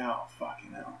rusty." And I go, "Oh,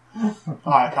 fucking hell!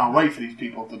 I can't wait for these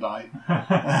people to die."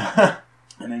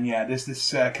 And then there's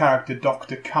this character,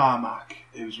 Dr. Carmack,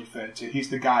 who's referred to.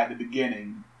 He's the guy at the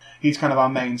beginning. He's kind of our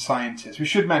main scientist. We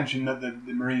should mention that the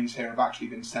Marines here have actually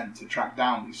been sent to track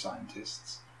down these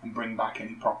scientists and bring back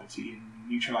any property and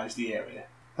neutralise the area.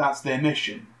 That's their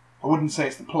mission. I wouldn't say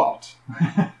it's the plot,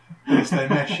 but it's their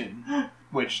mission,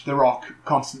 which The Rock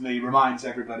constantly reminds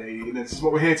everybody. This is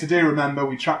what we're here to do, remember.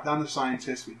 We track down the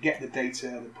scientists, we get the data,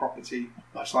 the property.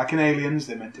 Much like in Aliens,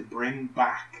 they're meant to bring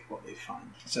back what they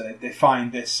find. So they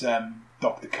find this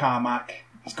Dr. Carmack.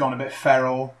 He's gone a bit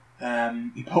feral.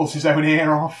 He pulls his own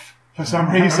ear off for some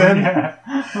reason.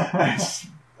 It's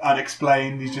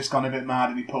unexplained. He's just gone a bit mad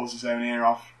and he pulls his own ear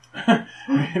off.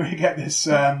 We get this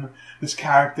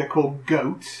character called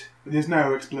Goat. There's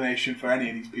no explanation for any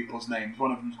of these people's names.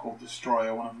 One of them's called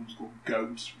Destroyer, one of them's called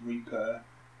Goat, Reaper,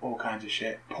 all kinds of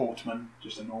shit. Portman,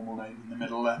 just a normal name in the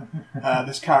middle there.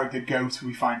 This character Goat,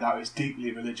 we find out, is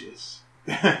deeply religious.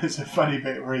 There's a funny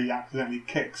bit where he accidentally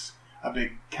kicks a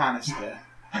big canister.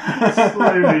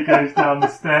 Slowly goes down the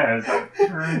stairs.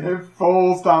 It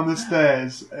falls down the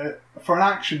stairs. For an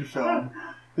action film,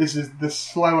 this is the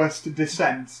slowest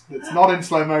descent that's not in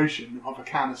slow motion of a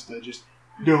canister, just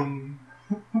dung,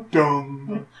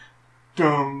 dung,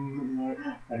 dung.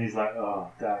 And he's like,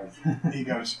 "Oh, damn." He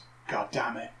goes, "God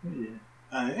damn it." Yeah.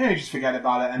 And you just forget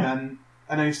about it, and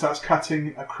then he starts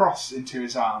cutting a cross into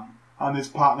his arm, and his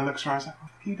partner looks around and is like,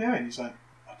 "What are you doing?" He's like,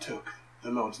 "I took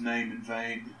the Lord's name in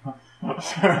vain."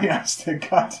 So he has to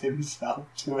cut himself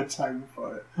to atone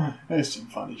for it. There's some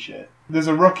funny shit. There's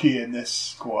a rookie in this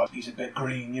squad. He's a bit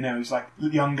green, he's like a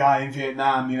young guy in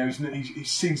Vietnam,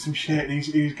 he's seen some shit and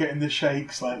he's getting the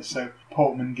shakes, so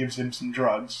Portman gives him some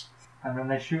drugs. And then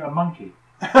they shoot a monkey.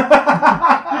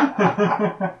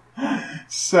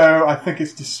 So I think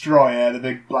it's Destroyer, the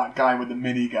big black guy with the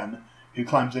minigun, who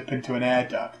climbs up into an air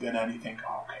duct, and then you think,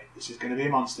 "Oh, okay, this is going to be a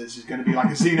monster, this is going to be like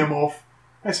a xenomorph.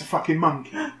 It's a fucking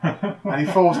monkey." And he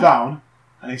falls down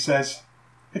and he says,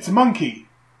 "It's a monkey."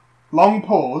 Long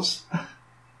pause.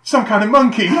 "Some kind of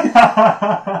monkey."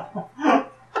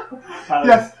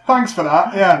 Yes, thanks for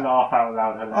that. Yeah. Laugh out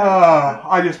loud.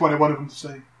 I just wanted one of them to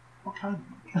say, "What kind of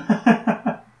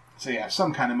monkey?" So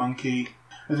some kind of monkey.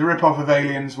 There's a rip-off of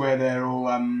Aliens where they're all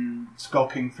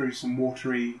skulking through some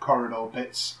watery corridor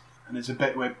bits, and there's a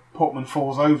bit where Portman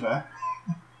falls over.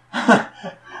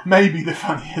 Maybe the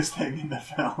funniest thing in the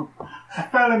film. "I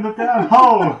fell in the damn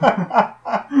hole."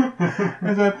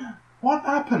 He said, "What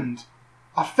happened?"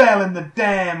 "I fell in the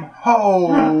damn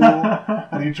hole."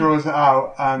 And he draws it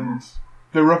out, and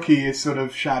The rookie is sort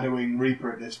of shadowing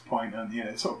Reaper at this point,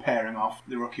 and sort of pairing off.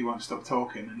 The rookie won't stop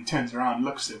talking, and he turns around,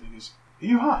 looks at him, and goes, "Are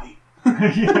you high?"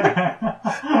 Yeah.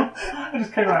 I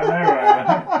just came out of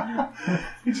nowhere.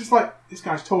 He's just like, this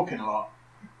guy's talking a lot.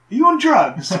 Are you on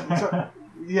drugs? So,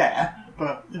 yeah,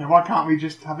 but why can't we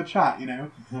just have a chat?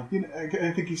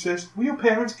 I think he says, "Were your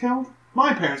parents killed?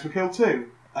 My parents were killed too."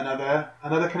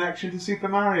 Another connection to Super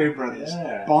Mario Brothers.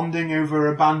 Yeah. Bonding over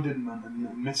abandonment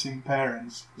and missing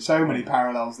parents. So many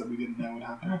parallels that we didn't know would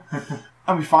happen.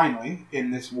 And we finally,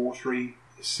 in this watery,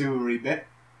 sewery bit,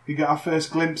 we get our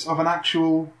first glimpse of an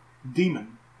actual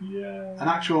demon. Yeah. An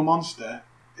actual monster.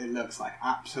 It looks like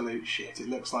absolute shit. It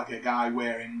looks like a guy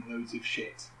wearing loads of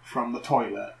shit from the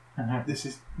toilet. This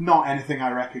is not anything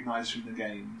I recognise from the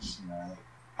games. No.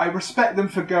 I respect them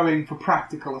for going for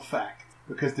practical effect,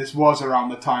 because this was around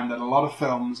the time that a lot of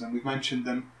films, and we've mentioned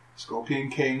them, Scorpion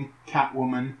King,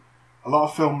 Catwoman, a lot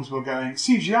of films were going,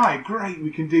 CGI, great, we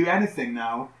can do anything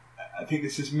now. I think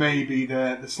this is maybe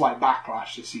the slight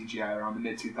backlash to CGI around the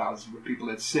mid-2000s, where people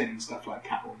had seen stuff like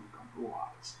Catwoman and gone, oh,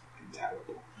 that's fucking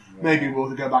terrible. Yeah. Maybe we'll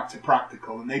go back to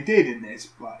practical, and they did in this,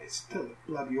 but it's still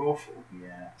bloody awful.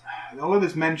 Yeah. Although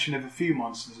there's mention of a few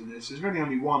monsters in this, there's really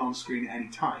only one on screen at any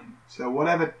time. So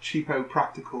whatever cheapo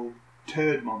practical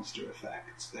turd monster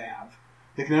effects they have,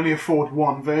 they can only afford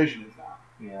one version of that.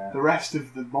 Yeah. The rest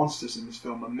of the monsters in this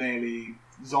film are merely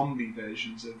zombie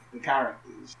versions of the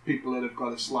characters. People that have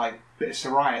got a slight bit of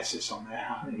psoriasis on their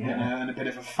hand, and a bit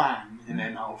of a fan in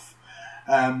their mouth.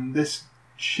 This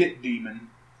shit demon.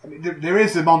 I mean, there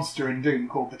is a monster in Doom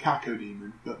called the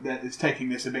Cacodemon, but it's taking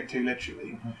this a bit too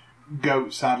literally.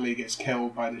 Goat sadly gets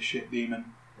killed by the shit demon.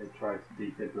 They try to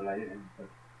defibrillate him, but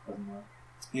it doesn't work.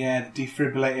 Yeah, they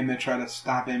defibrillate him, they try to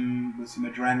stab him with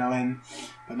some adrenaline,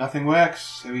 but nothing works,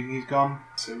 so he's gone.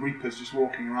 So Reaper's just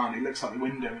walking around, he looks out the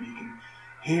window and he can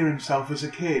hear himself as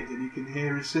a kid, and he can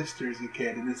hear his sister as a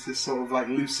kid, and it's this sort of like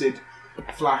lucid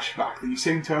flashback that you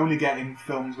seem to only get in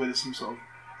films where there's some sort of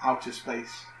outer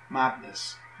space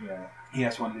madness. Yeah. He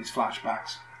has one of these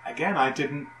flashbacks. Again, I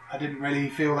didn't really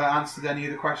feel that answered any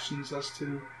of the questions as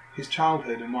to his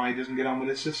childhood and why he doesn't get on with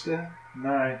his sister.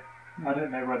 No, I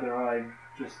don't know whether I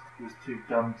just was too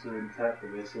dumb to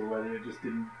interpret this, or whether it just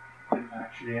didn't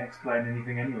actually explain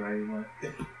anything anyway.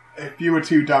 Like, if you were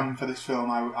too dumb for this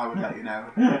film, I would let you know.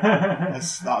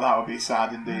 That would be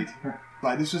sad indeed.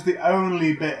 Like, this was the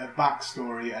only bit of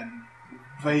backstory and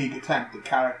vague attempt at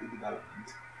character development.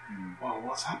 Well,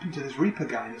 what's happened to this Reaper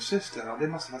guy and his sister? Oh, they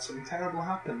must have had something terrible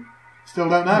happen. Still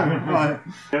don't know. Right.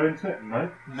 Go into it, no?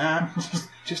 Nah,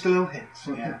 just a little hint.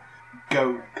 Yeah.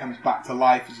 Goat comes back to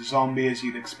life as a zombie, as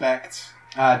you'd expect.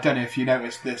 I don't know if you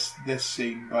noticed this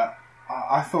scene, but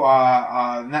I thought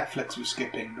our Netflix was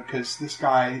skipping, because this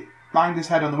guy banged his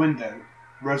head on the window.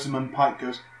 Rosamund Pike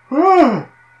goes, "Ah!"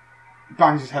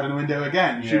 Bangs his head on the window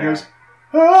again. She goes,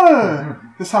 "Ah!"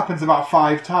 This happens about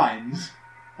 5 times.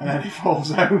 And then he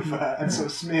falls over and sort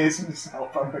of smears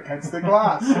himself up against the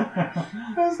glass.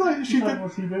 I was like,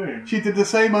 what's he doing? She did the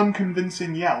same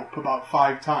unconvincing yelp about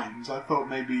 5 times. I thought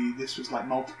maybe this was like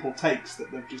multiple takes that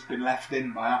they've just been left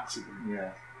in by accident.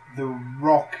 Yeah. The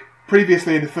Rock.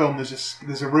 Previously in the film,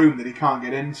 there's a room that he can't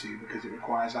get into because it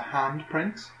requires a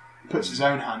handprint. He puts his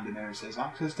own hand in there and says,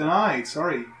 "Access denied.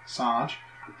 Sorry, Sarge.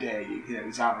 How dare you?"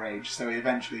 He's outraged. So he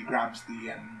eventually grabs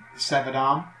the severed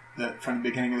arm from the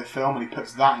beginning of the film, and he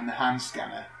puts that in the hand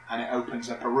scanner, and it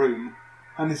opens up a room.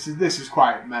 And this is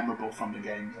quite memorable from the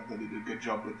games. I thought they did a good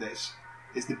job with this.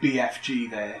 Is the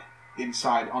BFG there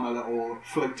inside on a little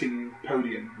floating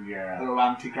podium, a little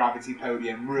anti-gravity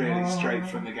podium, really straight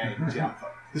from the games. Yeah, I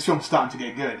thought this film's starting to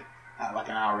get good at like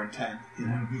an hour and 10,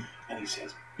 and he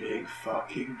says, "Big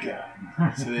fucking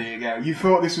gun." So there you go. You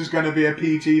thought this was going to be a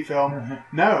PG film?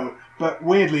 No, but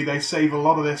weirdly they save a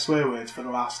lot of their swear words for the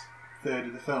last third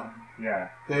of the film. Yeah.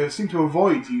 They seem to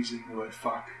avoid using the word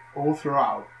fuck all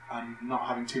throughout and not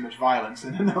having too much violence.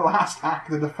 And in the last act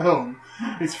of the film,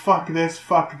 it's fuck this,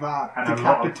 fuck that, and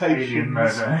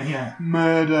decapitations,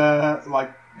 murder,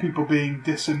 like people being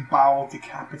disemboweled,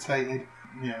 decapitated.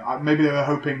 Maybe they were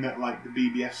hoping that like the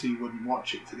BBFC wouldn't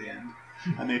watch it to the end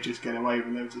and they'd just get away with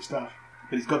loads of stuff.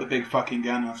 But he's got the big fucking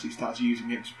gun, and obviously he starts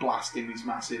using it, just blasting these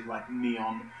massive like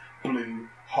neon blue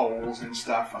holes and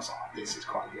stuff. I was like, this is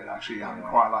quite good actually. I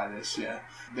quite like this. Yeah,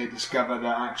 they discover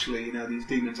that actually, these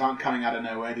demons aren't coming out of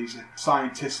nowhere. These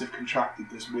scientists have contracted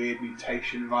this weird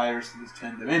mutation virus that has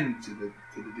turned them into the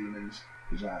demons.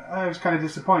 Which I was kind of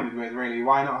disappointed with, really.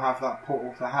 Why not have that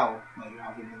portal to hell that you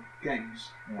have in the games?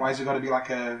 Yeah. Why has it got to be like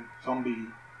a zombie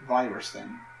virus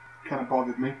thing? Kind of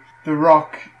bothered me. The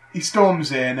Rock, he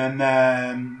storms in,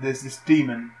 and there's this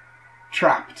demon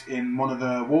trapped in one of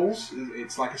the walls.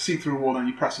 It's like a see-through wall, and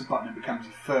you press a button, it becomes a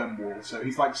firm wall. So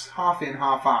he's like half in,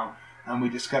 half out, and we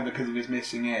discover because of his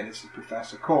missing ear, this is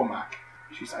Professor Cormac.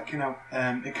 She's like,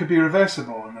 it could be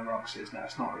reversible, and The Rock says, no,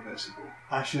 it's not reversible.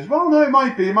 And she says, well, no, it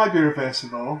might be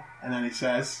reversible. And then he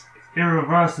says, it's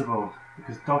irreversible,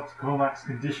 because Dr. Cormac's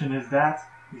condition is that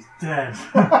he's dead.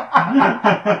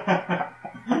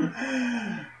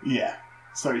 Yeah.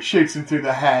 So he shoots him through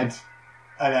the head,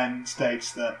 and then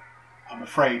states that, I'm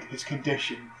afraid his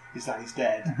condition is that he's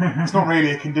dead. It's not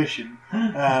really a condition.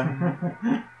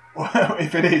 Well,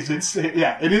 if it is,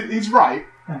 he's right.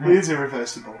 It is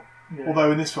irreversible. Yeah.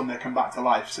 Although in this film they come back to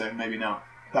life, so maybe not.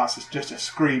 That's just a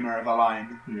screamer of a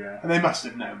line. Yeah. And they must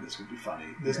have known this would be funny.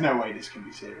 There's no way this can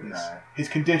be serious. No. His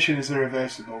condition is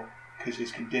irreversible because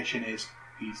his condition is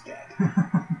he's dead.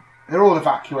 They're all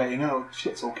evacuating. Oh,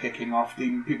 shit's all kicking off.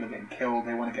 People are getting killed.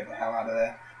 They want to get the hell out of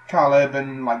there. Karl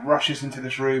Urban rushes into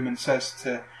this room and says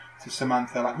to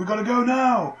Samantha, we've got to go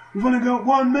now. We've only got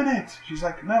 1 minute. She's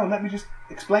like, no, let me just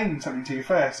explain something to you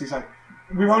first. He's like,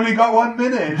 we've only got 1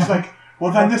 minute. She's like,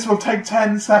 well, then this will take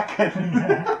 10 seconds.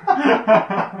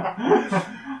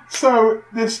 So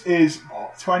this is,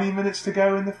 20 minutes to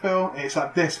go in the film? It's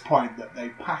at this point that they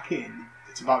pack in.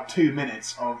 It's about 2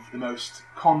 minutes of the most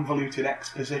convoluted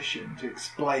exposition to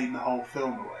explain the whole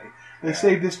film away. They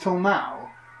saved this till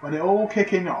now, when it all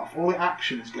kicking off, all the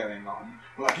action is going on.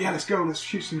 We're like, yeah, let's go, let's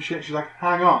shoot some shit. She's like,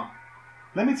 hang on.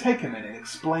 Let me take a minute and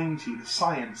explain to you the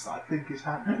science that I think is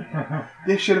happening here.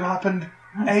 This should have happened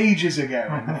ages ago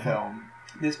in the film.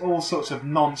 There's all sorts of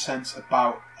nonsense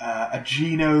about a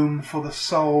genome for the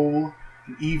soul,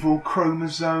 an evil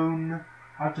chromosome.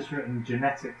 I've just written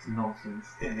genetics nonsense.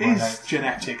 It is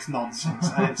genetics nonsense,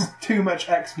 and it's too much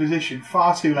exposition,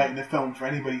 far too late in the film for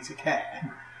anybody to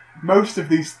care. Most of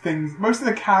these things, most of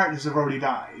the characters have already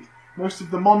died. Most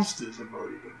of the monsters have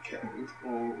already been killed,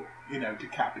 or,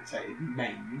 decapitated,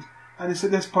 maimed. And it's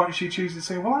at this point she chooses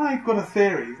to say, well, I've got a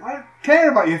theory. I don't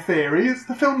care about your theory.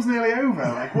 The film's nearly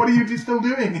over. What are you still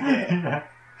doing here?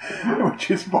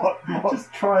 Which is what...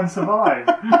 Just try and survive.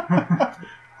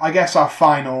 I guess our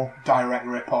final direct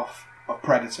rip-off of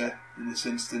Predator in this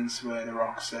instance, where The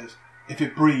Rock says, if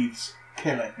it breathes,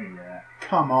 kill it. Yeah.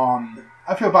 Come on.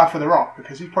 I feel bad for The Rock,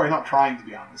 because he's probably not trying to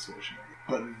be Arnold Schwarzenegger.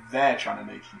 But they're trying to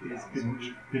make him. He's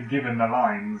been given the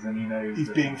lines, and he knows he's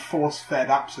being force-fed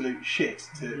absolute shit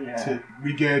to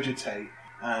regurgitate.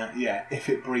 If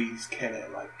it breathes, kill it.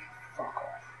 Fuck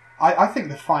off. I think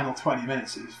the final 20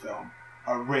 minutes of this film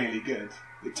are really good.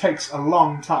 It takes a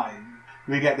long time.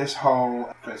 We get this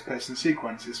whole first-person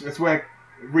sequence. It's where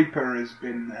Reaper has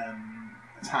been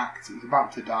attacked. He's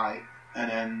about to die,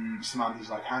 and then Samantha's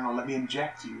like, "Hang on, let me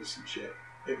inject you with some shit.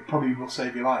 It probably will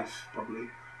save your life. Probably."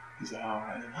 He's like,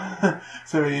 alright then.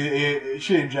 So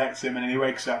she injects him and then he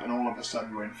wakes up and all of a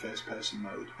sudden we're in first person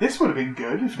mode. This would have been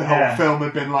good if the whole film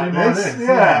had been like this.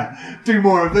 Yeah. Do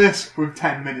more of this with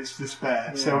 10 minutes to spare.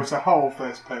 Yeah. So it's a whole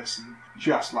first person,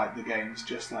 just like the games,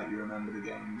 just like you remember the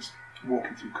games.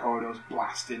 Walking through corridors,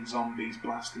 blasting zombies,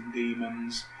 blasting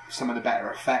demons. Some of the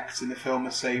better effects in the film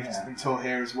are saved until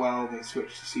here as well. They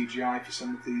switched to CGI for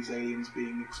some of these aliens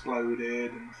being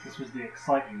exploded. And this was the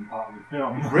exciting part of the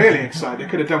film. Really exciting. They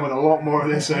could have done with a lot more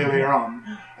of this earlier on.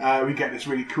 We get this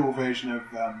really cool version of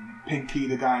Pinky,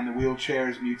 the guy in the wheelchair,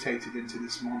 is mutated into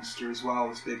this monster as well.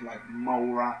 This big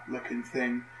mole rat looking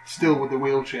thing. Still with the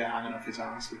wheelchair hanging off his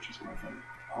ass, which is quite funny.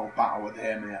 The whole battle with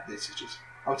him. Yeah, this is just...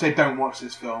 I would say don't watch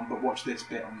this film, but watch this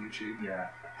bit on YouTube. Yeah.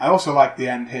 I also like the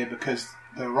end here because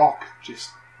The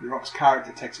Rock's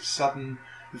character takes a sudden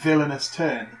villainous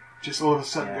turn. Just all of a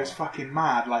sudden goes fucking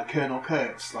mad, like Colonel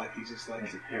Kurtz. He's just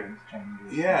his appearance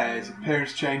changes. Yeah, his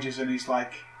appearance changes, and he's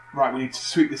like, right, we need to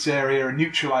sweep this area and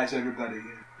neutralise everybody.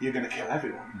 You're going to kill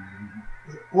everyone. Mm-hmm.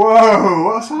 Whoa,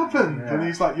 what's happened? Yeah. And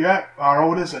he's like, our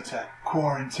orders are to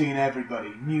quarantine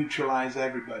everybody, neutralise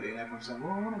everybody. And everyone's like,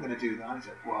 well, we're not going to do that. He's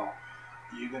like, well,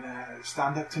 you're going to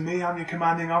stand up to me, I'm your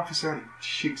commanding officer. And he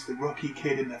shoots the rookie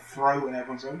kid in the throat, and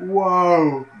everyone's like,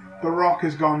 whoa, The Rock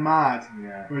has gone mad.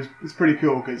 Yeah. It was pretty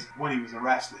cool, because when he was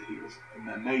arrested, he was an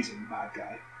amazing bad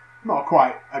guy. Not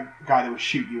quite a guy that would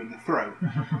shoot you in the throat,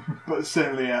 but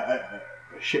certainly a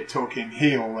shit-talking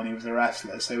heel when he was a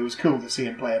wrestler, so it was cool to see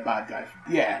him play a bad guy.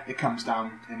 Yeah, it comes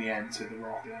down in the end to The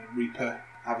Rock and Reaper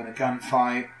having a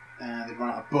gunfight, and they run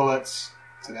out of bullets,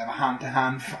 so they have a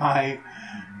hand-to-hand fight.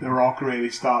 The Rock really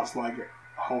starts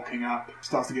hulking up,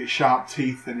 starts to get sharp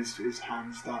teeth, and his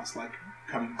hand starts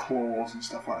becoming claws and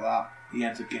stuff like that. He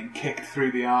ends up getting kicked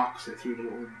through the arc, so through the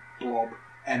little blob,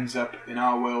 ends up in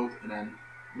our world, and then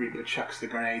Reaper chucks the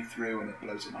grenade through and it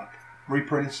blows him up.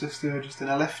 Reaper and his sister are just in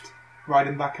a lift,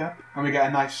 riding back up, and we get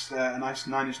a nice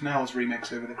Nine Inch Nails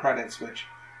remix over the credits, which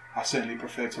I certainly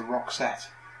prefer to Roxette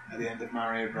at the end of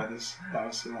Mario Brothers. That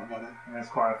was a lot better. And there's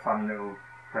quite a fun little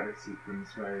credit sequence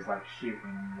where he's like shooting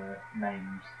the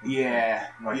names. Yeah,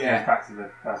 Like yeah. goes back to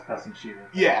the first person shooter.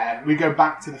 Yeah, we go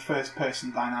back to the first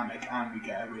person dynamic and we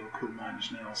get a real cool Nine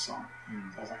Inch Nails song.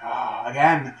 So I was like,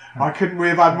 again, why couldn't we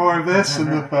have had more of this in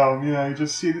the film? You know, you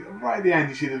just see, right at the end,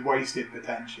 you see the wasted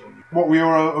potential. What were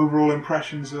your overall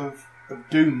impressions of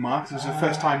Doom, Mark? It was a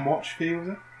first time watch for you, was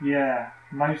it? Yeah,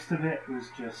 most of it was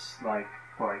just like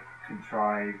quite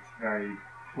contrived, very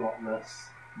plotless,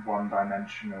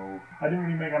 one-dimensional. I didn't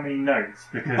really make any notes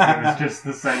because it was just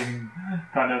the same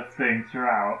kind of thing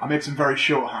throughout. I made some very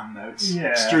shorthand notes. Yeah.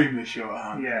 Extremely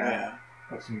shorthand. Yeah.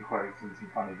 Got some quotes and some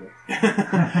funny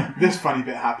bits. This funny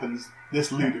bit happens.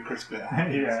 This ludicrous bit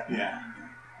happens. Yeah.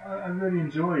 I really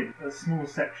enjoyed a small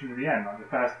section at the end, like the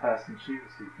first-person shooter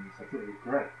sequence. I thought it was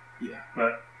great. Yeah.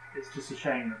 But it's just a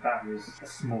shame that was a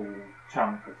small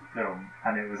chunk of the film,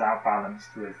 and it was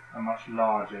outbalanced with a much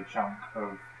larger chunk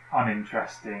of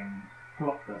uninteresting,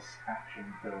 plotless action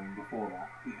film before that.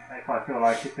 If I feel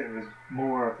like if it was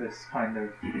more of this kind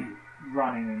of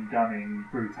running and gunning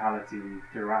brutality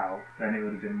throughout, then it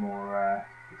would have been more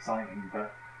exciting.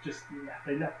 But just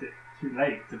they left it too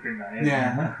late to bring that in.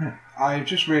 Yeah. I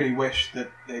just really wish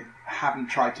that they hadn't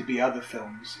tried to be other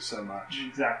films so much.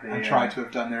 Exactly. And tried to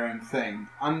have done their own thing.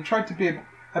 And tried to be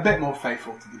a bit more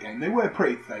faithful to the game. They were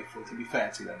pretty faithful, to be fair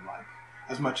to them, like,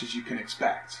 as much as you can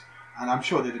expect. And I'm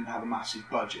sure they didn't have a massive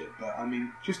budget, but I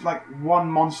mean, just like one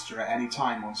monster at any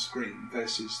time on screen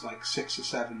versus like 6 or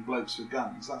 7 blokes with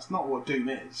guns, that's not what Doom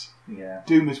is. Yeah.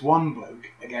 Doom is one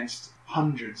bloke against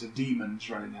hundreds of demons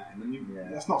running at him,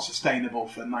 and that's not sustainable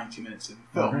for 90 minutes of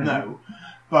a film, no.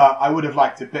 But I would have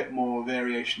liked a bit more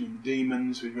variation in the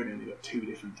demons. We've really only got 2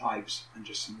 different types and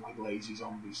just some like lazy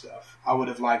zombie stuff. I would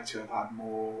have liked to have had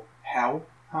more hell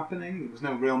happening. There was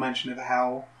no real mention of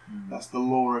hell. That's the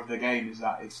lore of the game, is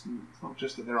that it's not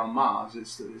just that they're on Mars,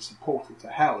 it's that it's a portal to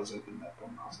hell has opened up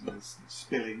on Mars and it's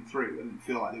spilling through. I didn't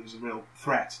feel like there was a real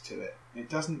threat to it. It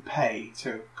doesn't pay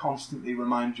to constantly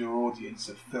remind your audience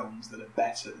of films that are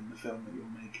better than the film that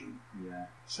you're making. Yeah.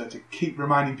 So to keep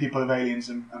reminding people of Aliens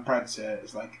and Predator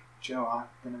is like, Joe, I'm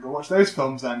going to go watch those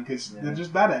films then, because they're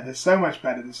just better. They're so much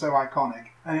better. They're so iconic.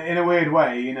 And in a weird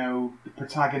way, you know, the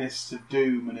protagonists of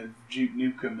Doom and of Duke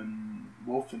Nukem and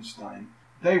Wolfenstein,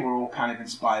 they were all kind of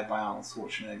inspired by Arnold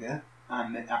Schwarzenegger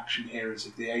and the action heroes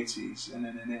of the 80s. And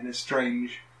then in a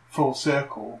strange full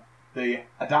circle, they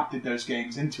adapted those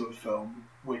games into a film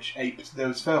which aped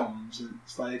those films. And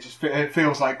it's like, it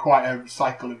feels like quite a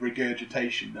cycle of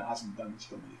regurgitation that hasn't done us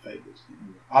film any favours.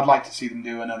 I'd like to see them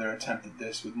do another attempt at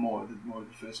this with more of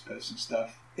the first-person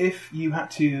stuff. If you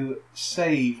had to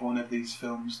save one of these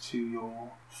films to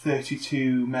your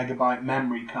 32 megabyte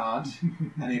memory card,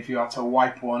 and if you had to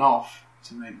wipe one off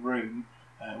to make room,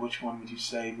 which one would you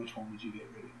save? Which one would you get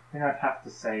rid of? I think I'd have to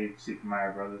save Super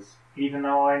Mario Brothers. Even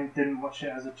though I didn't watch it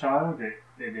as a child, it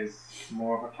is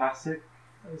more of a classic.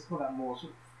 It's got that more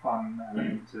sort of fun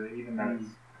element to it, even though it's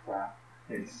crap.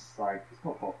 It's like, it's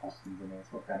got Bob Hoskins in it, it's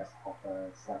got Dennis Hopper,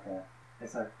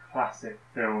 it's a classic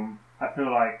film. I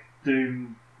feel like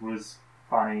Doom was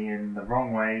funny in the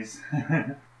wrong ways.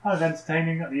 Kind of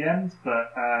entertaining at the end,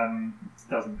 but it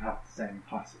doesn't have the same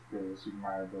classic feel as Super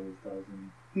Mario Brothers does.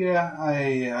 Yeah, I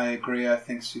agree. I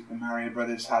think Super Mario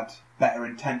Brothers had better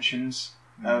intentions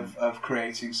of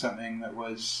creating something that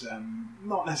was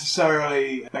not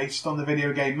necessarily based on the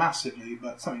video game massively,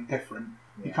 but something different.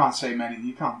 Yeah. You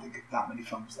can't think of that many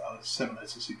films that are similar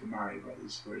to Super Mario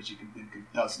Brothers, whereas you can think of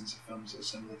dozens of films that are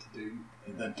similar to Doom.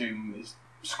 The Doom is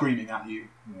screaming at you.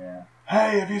 Yeah.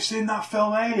 Hey, have you seen that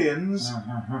film Aliens?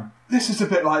 This is a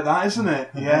bit like that, isn't it?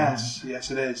 Yes,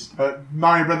 it is. But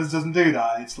Mario Brothers doesn't do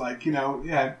that. It's like,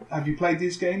 have you played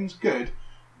these games? Good.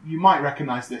 You might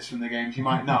recognise this from the games, you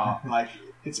might not. Like,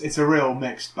 it's a real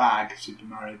mixed bag, Super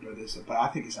Mario Brothers, but I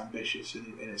think it's ambitious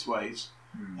in its ways.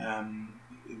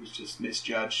 It was just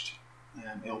misjudged,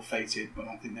 ill-fated, but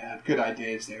I think they had good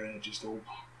ideas there and it just all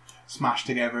smashed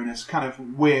together in this kind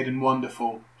of weird and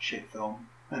wonderful shit film.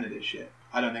 And it is shit.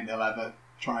 I don't think they'll ever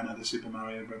try another Super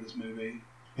Mario Brothers movie.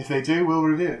 If they do, we'll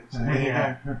review it. So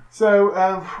there you go. So,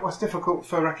 what's difficult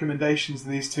for recommendations of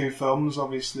these 2 films?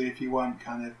 Obviously, if you want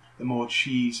kind of the more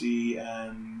cheesy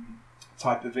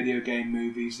type of video game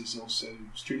movies, there's also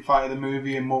Street Fighter the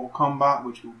movie and Mortal Kombat,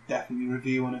 which we'll definitely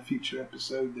review on a future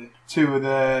episode. The 2 of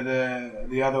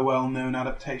the other well-known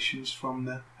adaptations from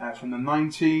the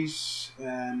 90s.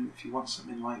 If you want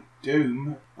something like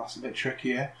Doom, that's a bit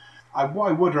trickier. What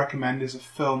I would recommend is a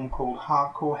film called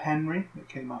Hardcore Henry that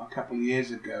came out a couple of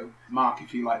years ago. Mark,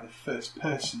 if you like the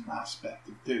first-person aspect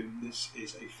of Doom, this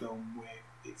is a film where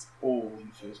it's all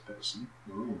in first person.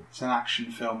 Ooh. It's an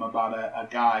action film about a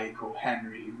guy called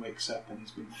Henry who wakes up and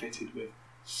he's been fitted with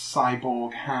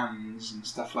cyborg hands and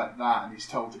stuff like that, and he's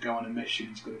told to go on a mission.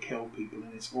 He's got to kill people,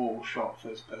 and it's all shot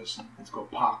first person. It's got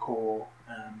parkour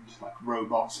and like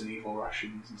robots and evil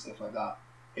Russians and stuff like that.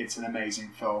 It's an amazing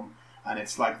film, and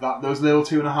it's like that. Those little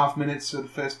 2.5 minutes for the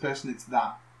first person, it's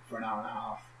that for an hour and a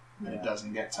half, and it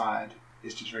doesn't get tired.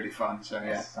 It's just really fun. So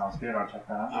yeah, sounds good. I'll check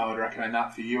that out. I would recommend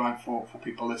that for you and for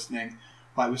people listening.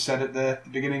 Like we said at the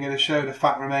beginning of the show, the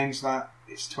fact remains that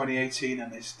it's 2018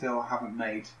 and they still haven't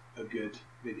made a good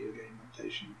video game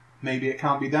adaptation. Maybe it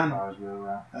can't be done.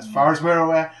 As far as we're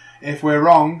aware. If we're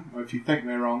wrong, or if you think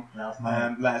we're wrong,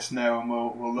 let us know and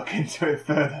we'll look into it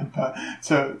further. But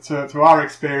to our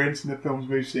experience in the films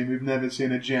we've seen, we've never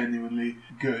seen a genuinely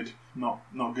good, not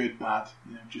good, bad,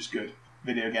 just good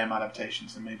video game adaptation.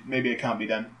 So maybe it can't be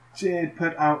done. Did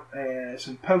put out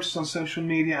some posts on social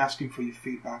media asking for your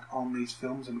feedback on these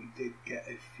films, and we did get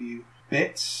a few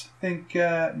bits. I think,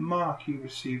 Mark, you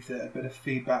received a bit of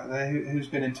feedback there. Who's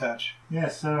been in touch? Yeah,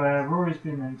 so Rory's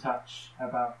been in touch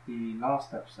about the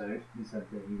last episode. He said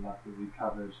that he loved that we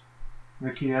covered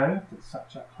Riki-Oh, it's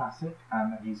such a classic,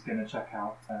 and that he's going to check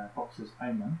out Boxer's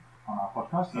Omen on our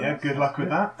podcast. So good luck with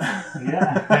that.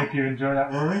 Yeah, hope you enjoy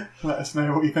that, Rory. Let us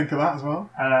know what you think of that as well.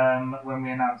 When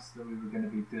we announced that we were going to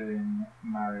be doing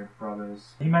Mario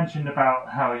Brothers, he mentioned about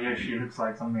how Yoshi looks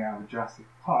like something out of Jurassic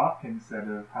Park instead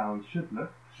of how he should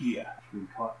look. Yeah. Which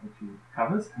we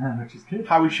covered, which is good.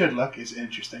 How he should look is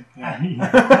interesting. Yeah.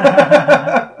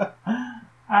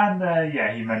 And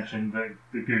he mentioned that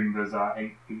the Goombas are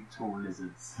 8 feet tall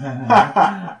lizards.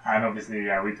 And obviously,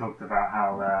 we talked about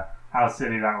how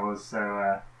silly that was.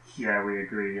 So, we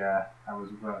agree. That was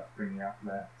worth bringing up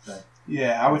there. So.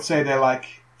 Yeah, I would say they're like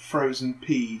frozen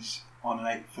peas on an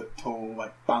 8 foot tall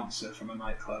bouncer from a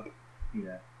nightclub.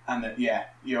 Yeah. And that,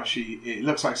 Yoshi, it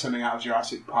looks like something out of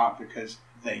Jurassic Park because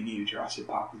they knew Jurassic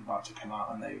Park was about to come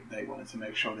out and they wanted to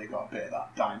make sure they got a bit of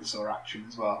that dinosaur action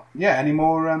as well. Yeah, any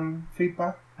more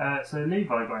feedback? So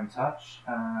Levi got in touch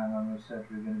and we said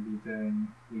we were going to be doing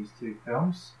these 2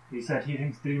 films. He said he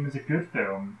thinks Doom is a good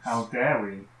film. How dare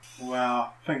we?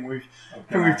 Well, I think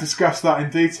we've discussed that in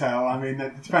detail. I mean,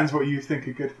 it depends what you think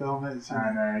a good film is. And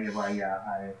I'm going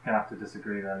to have to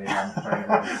disagree there, Levi. I'm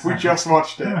afraid. We just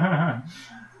watched it.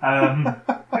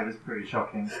 It was pretty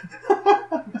shocking.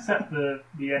 Except the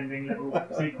ending little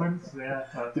sequence. Yeah.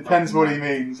 Depends what he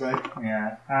means, eh?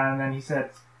 Yeah. And then he said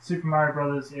Super Mario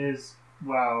Brothers is,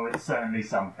 well, it's certainly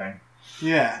something.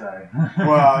 Yeah. So.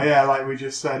 Well, yeah, like we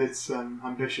just said, it's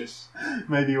ambitious.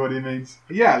 Maybe what he means.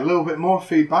 Yeah, a little bit more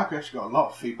feedback. We actually got a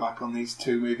lot of feedback on these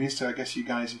 2 movies, so I guess you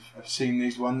guys have seen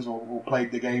these ones or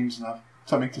played the games and have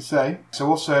something to say. So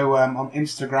also on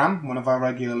Instagram, one of our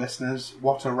regular listeners,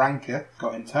 What a Ranker,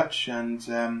 got in touch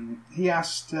and he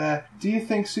asked, do you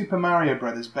think Super Mario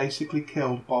Brothers basically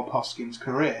killed Bob Hoskins'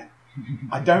 career?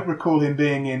 I don't recall him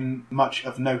being in much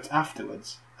of note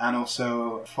afterwards. And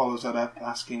also follows that up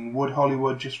asking, would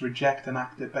Hollywood just reject an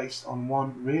actor based on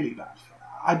one really bad film?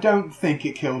 I don't think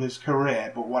it killed his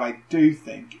career, but what I do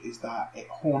think is that it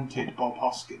haunted Bob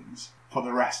Hoskins for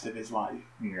the rest of his life.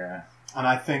 Yeah. And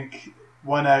I think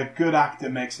when a good actor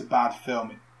makes a bad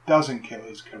film, it doesn't kill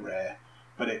his career,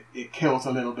 but it kills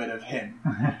a little bit of him.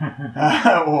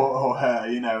 or her,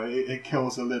 it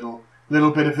kills a little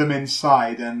bit of them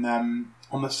inside. And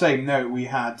on the same note, we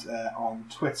had on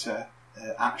Twitter,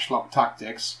 at Schlock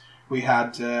Tactics, we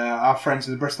had our friends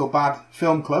of the Bristol Bad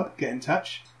Film Club get in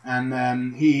touch,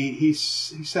 and he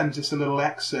sends us a little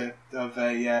excerpt of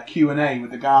a Q&A with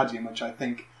The Guardian, which I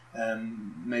think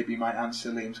maybe might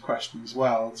answer Liam's question as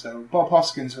well. So Bob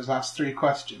Hoskins was asked 3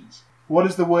 questions. What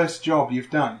is the worst job you've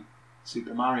done?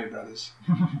 Super Mario Brothers.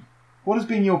 What has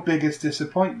been your biggest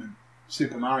disappointment?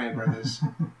 Super Mario Brothers.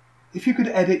 If you could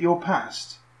edit your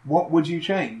past, what would you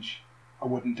change? I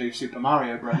wouldn't do Super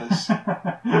Mario Brothers.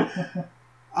 And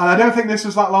I don't think this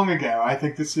was that long ago. I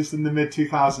think this is in the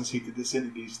mid-2000s he did this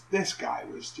interviews. This guy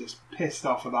was just pissed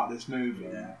off about this movie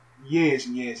years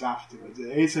and years afterwards.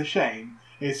 It's a shame.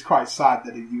 It's quite sad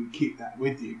that you would keep that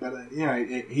with you. But,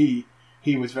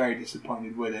 he was very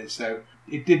disappointed with it. So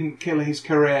it didn't kill his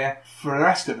career for the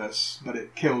rest of us, but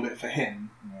it killed it for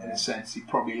him. In a sense, he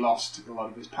probably lost a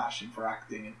lot of his passion for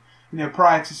acting. And,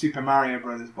 prior to Super Mario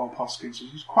Brothers, Bob Hoskins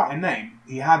was quite a name.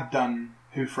 He had done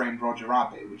Who Framed Roger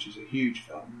Rabbit, which is a huge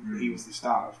film. He was the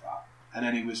star of that. And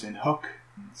then he was in Hook,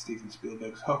 Steven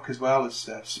Spielberg's Hook, as well as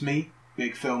Smee.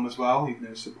 big film as well, even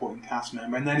though supporting cast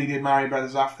member. And then he did Mario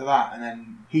Brothers after that, and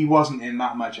then he wasn't in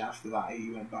that much after that. He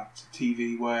went back to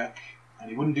TV work, and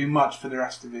he wouldn't do much for the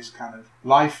rest of his kind of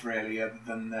life, really, other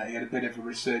than he had a bit of a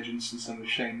resurgence in some of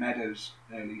Shane Meadows'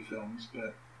 early films.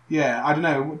 But yeah, I don't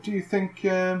know. Do you think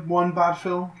one bad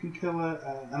film can kill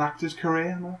an actor's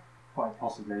career? No? Quite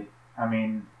possibly. I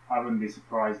mean, I wouldn't be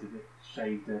surprised if it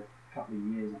shaved a couple of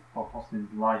years of Bob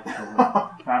Hoskins' life for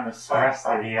the amount of stress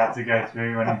that he had to go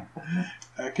through.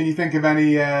 And can you think of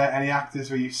any actors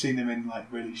where you've seen them in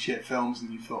like really shit films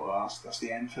and you thought, oh, that's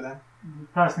the end for them? The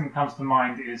first thing that comes to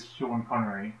mind is Sean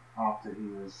Connery after he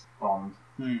was Bond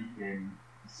in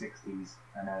the 60s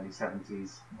and early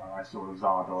 70s when I saw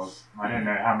Zardoz. I don't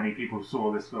know how many people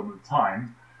saw this film at the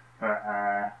time,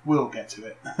 but we'll get to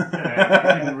it.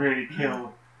 It didn't really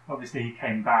kill. Obviously, he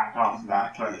came back after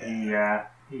that, but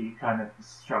he kind of was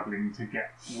struggling to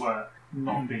get work,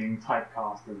 not being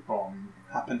typecast as Bond.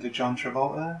 Happened to John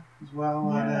Travolta as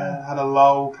well. Yeah. Had a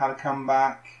lull, had a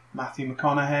comeback. Matthew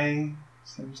McConaughey,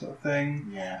 same sort of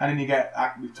thing. Yeah. And then you get,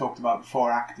 we've talked about before,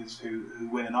 actors who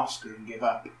win an Oscar and give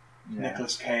up. Yeah.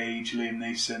 Nicolas Cage, Liam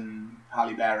Neeson,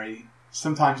 Halle Berry.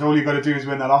 Sometimes all you've got to do is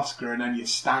win that Oscar, and then your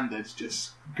standards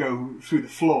just go through the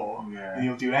floor, and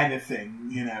you'll do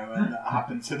anything, and that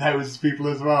happens to those people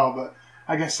as well. But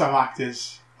I guess some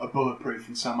actors are bulletproof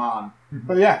and some aren't. Mm-hmm.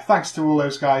 But yeah, thanks to all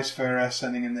those guys for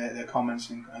sending in their comments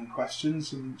and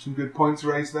questions, and some good points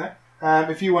raised there.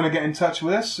 If you want to get in touch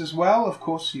with us as well, of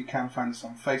course, you can find us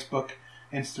on Facebook,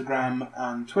 Instagram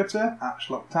and Twitter at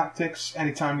Schlock Tactics.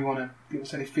 Anytime you want to give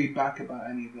us any feedback about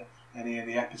any of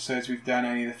the episodes we've done,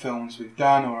 any of the films we've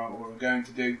done or are going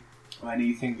to do, or any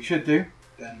you think we should do,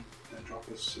 then drop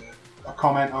us a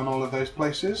comment on all of those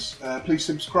places. Please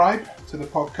subscribe to the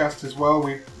podcast as well.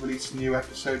 We release new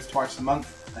episodes twice a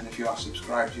month, and if you are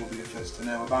subscribed, you'll be the first to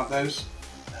know about those.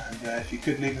 And if you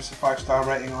could leave us a 5-star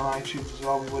rating on iTunes as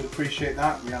well, we would appreciate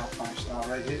that. We are 5-star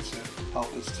rated, so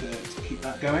help us to keep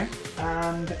that going.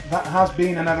 And that has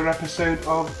been another episode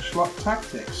of Schlock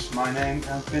Tactics. My name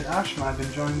has been Ash, and I've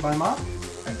been joined by Mark.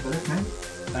 Thanks for listening.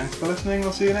 Thanks for listening.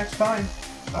 We'll see you next time.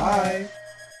 Bye.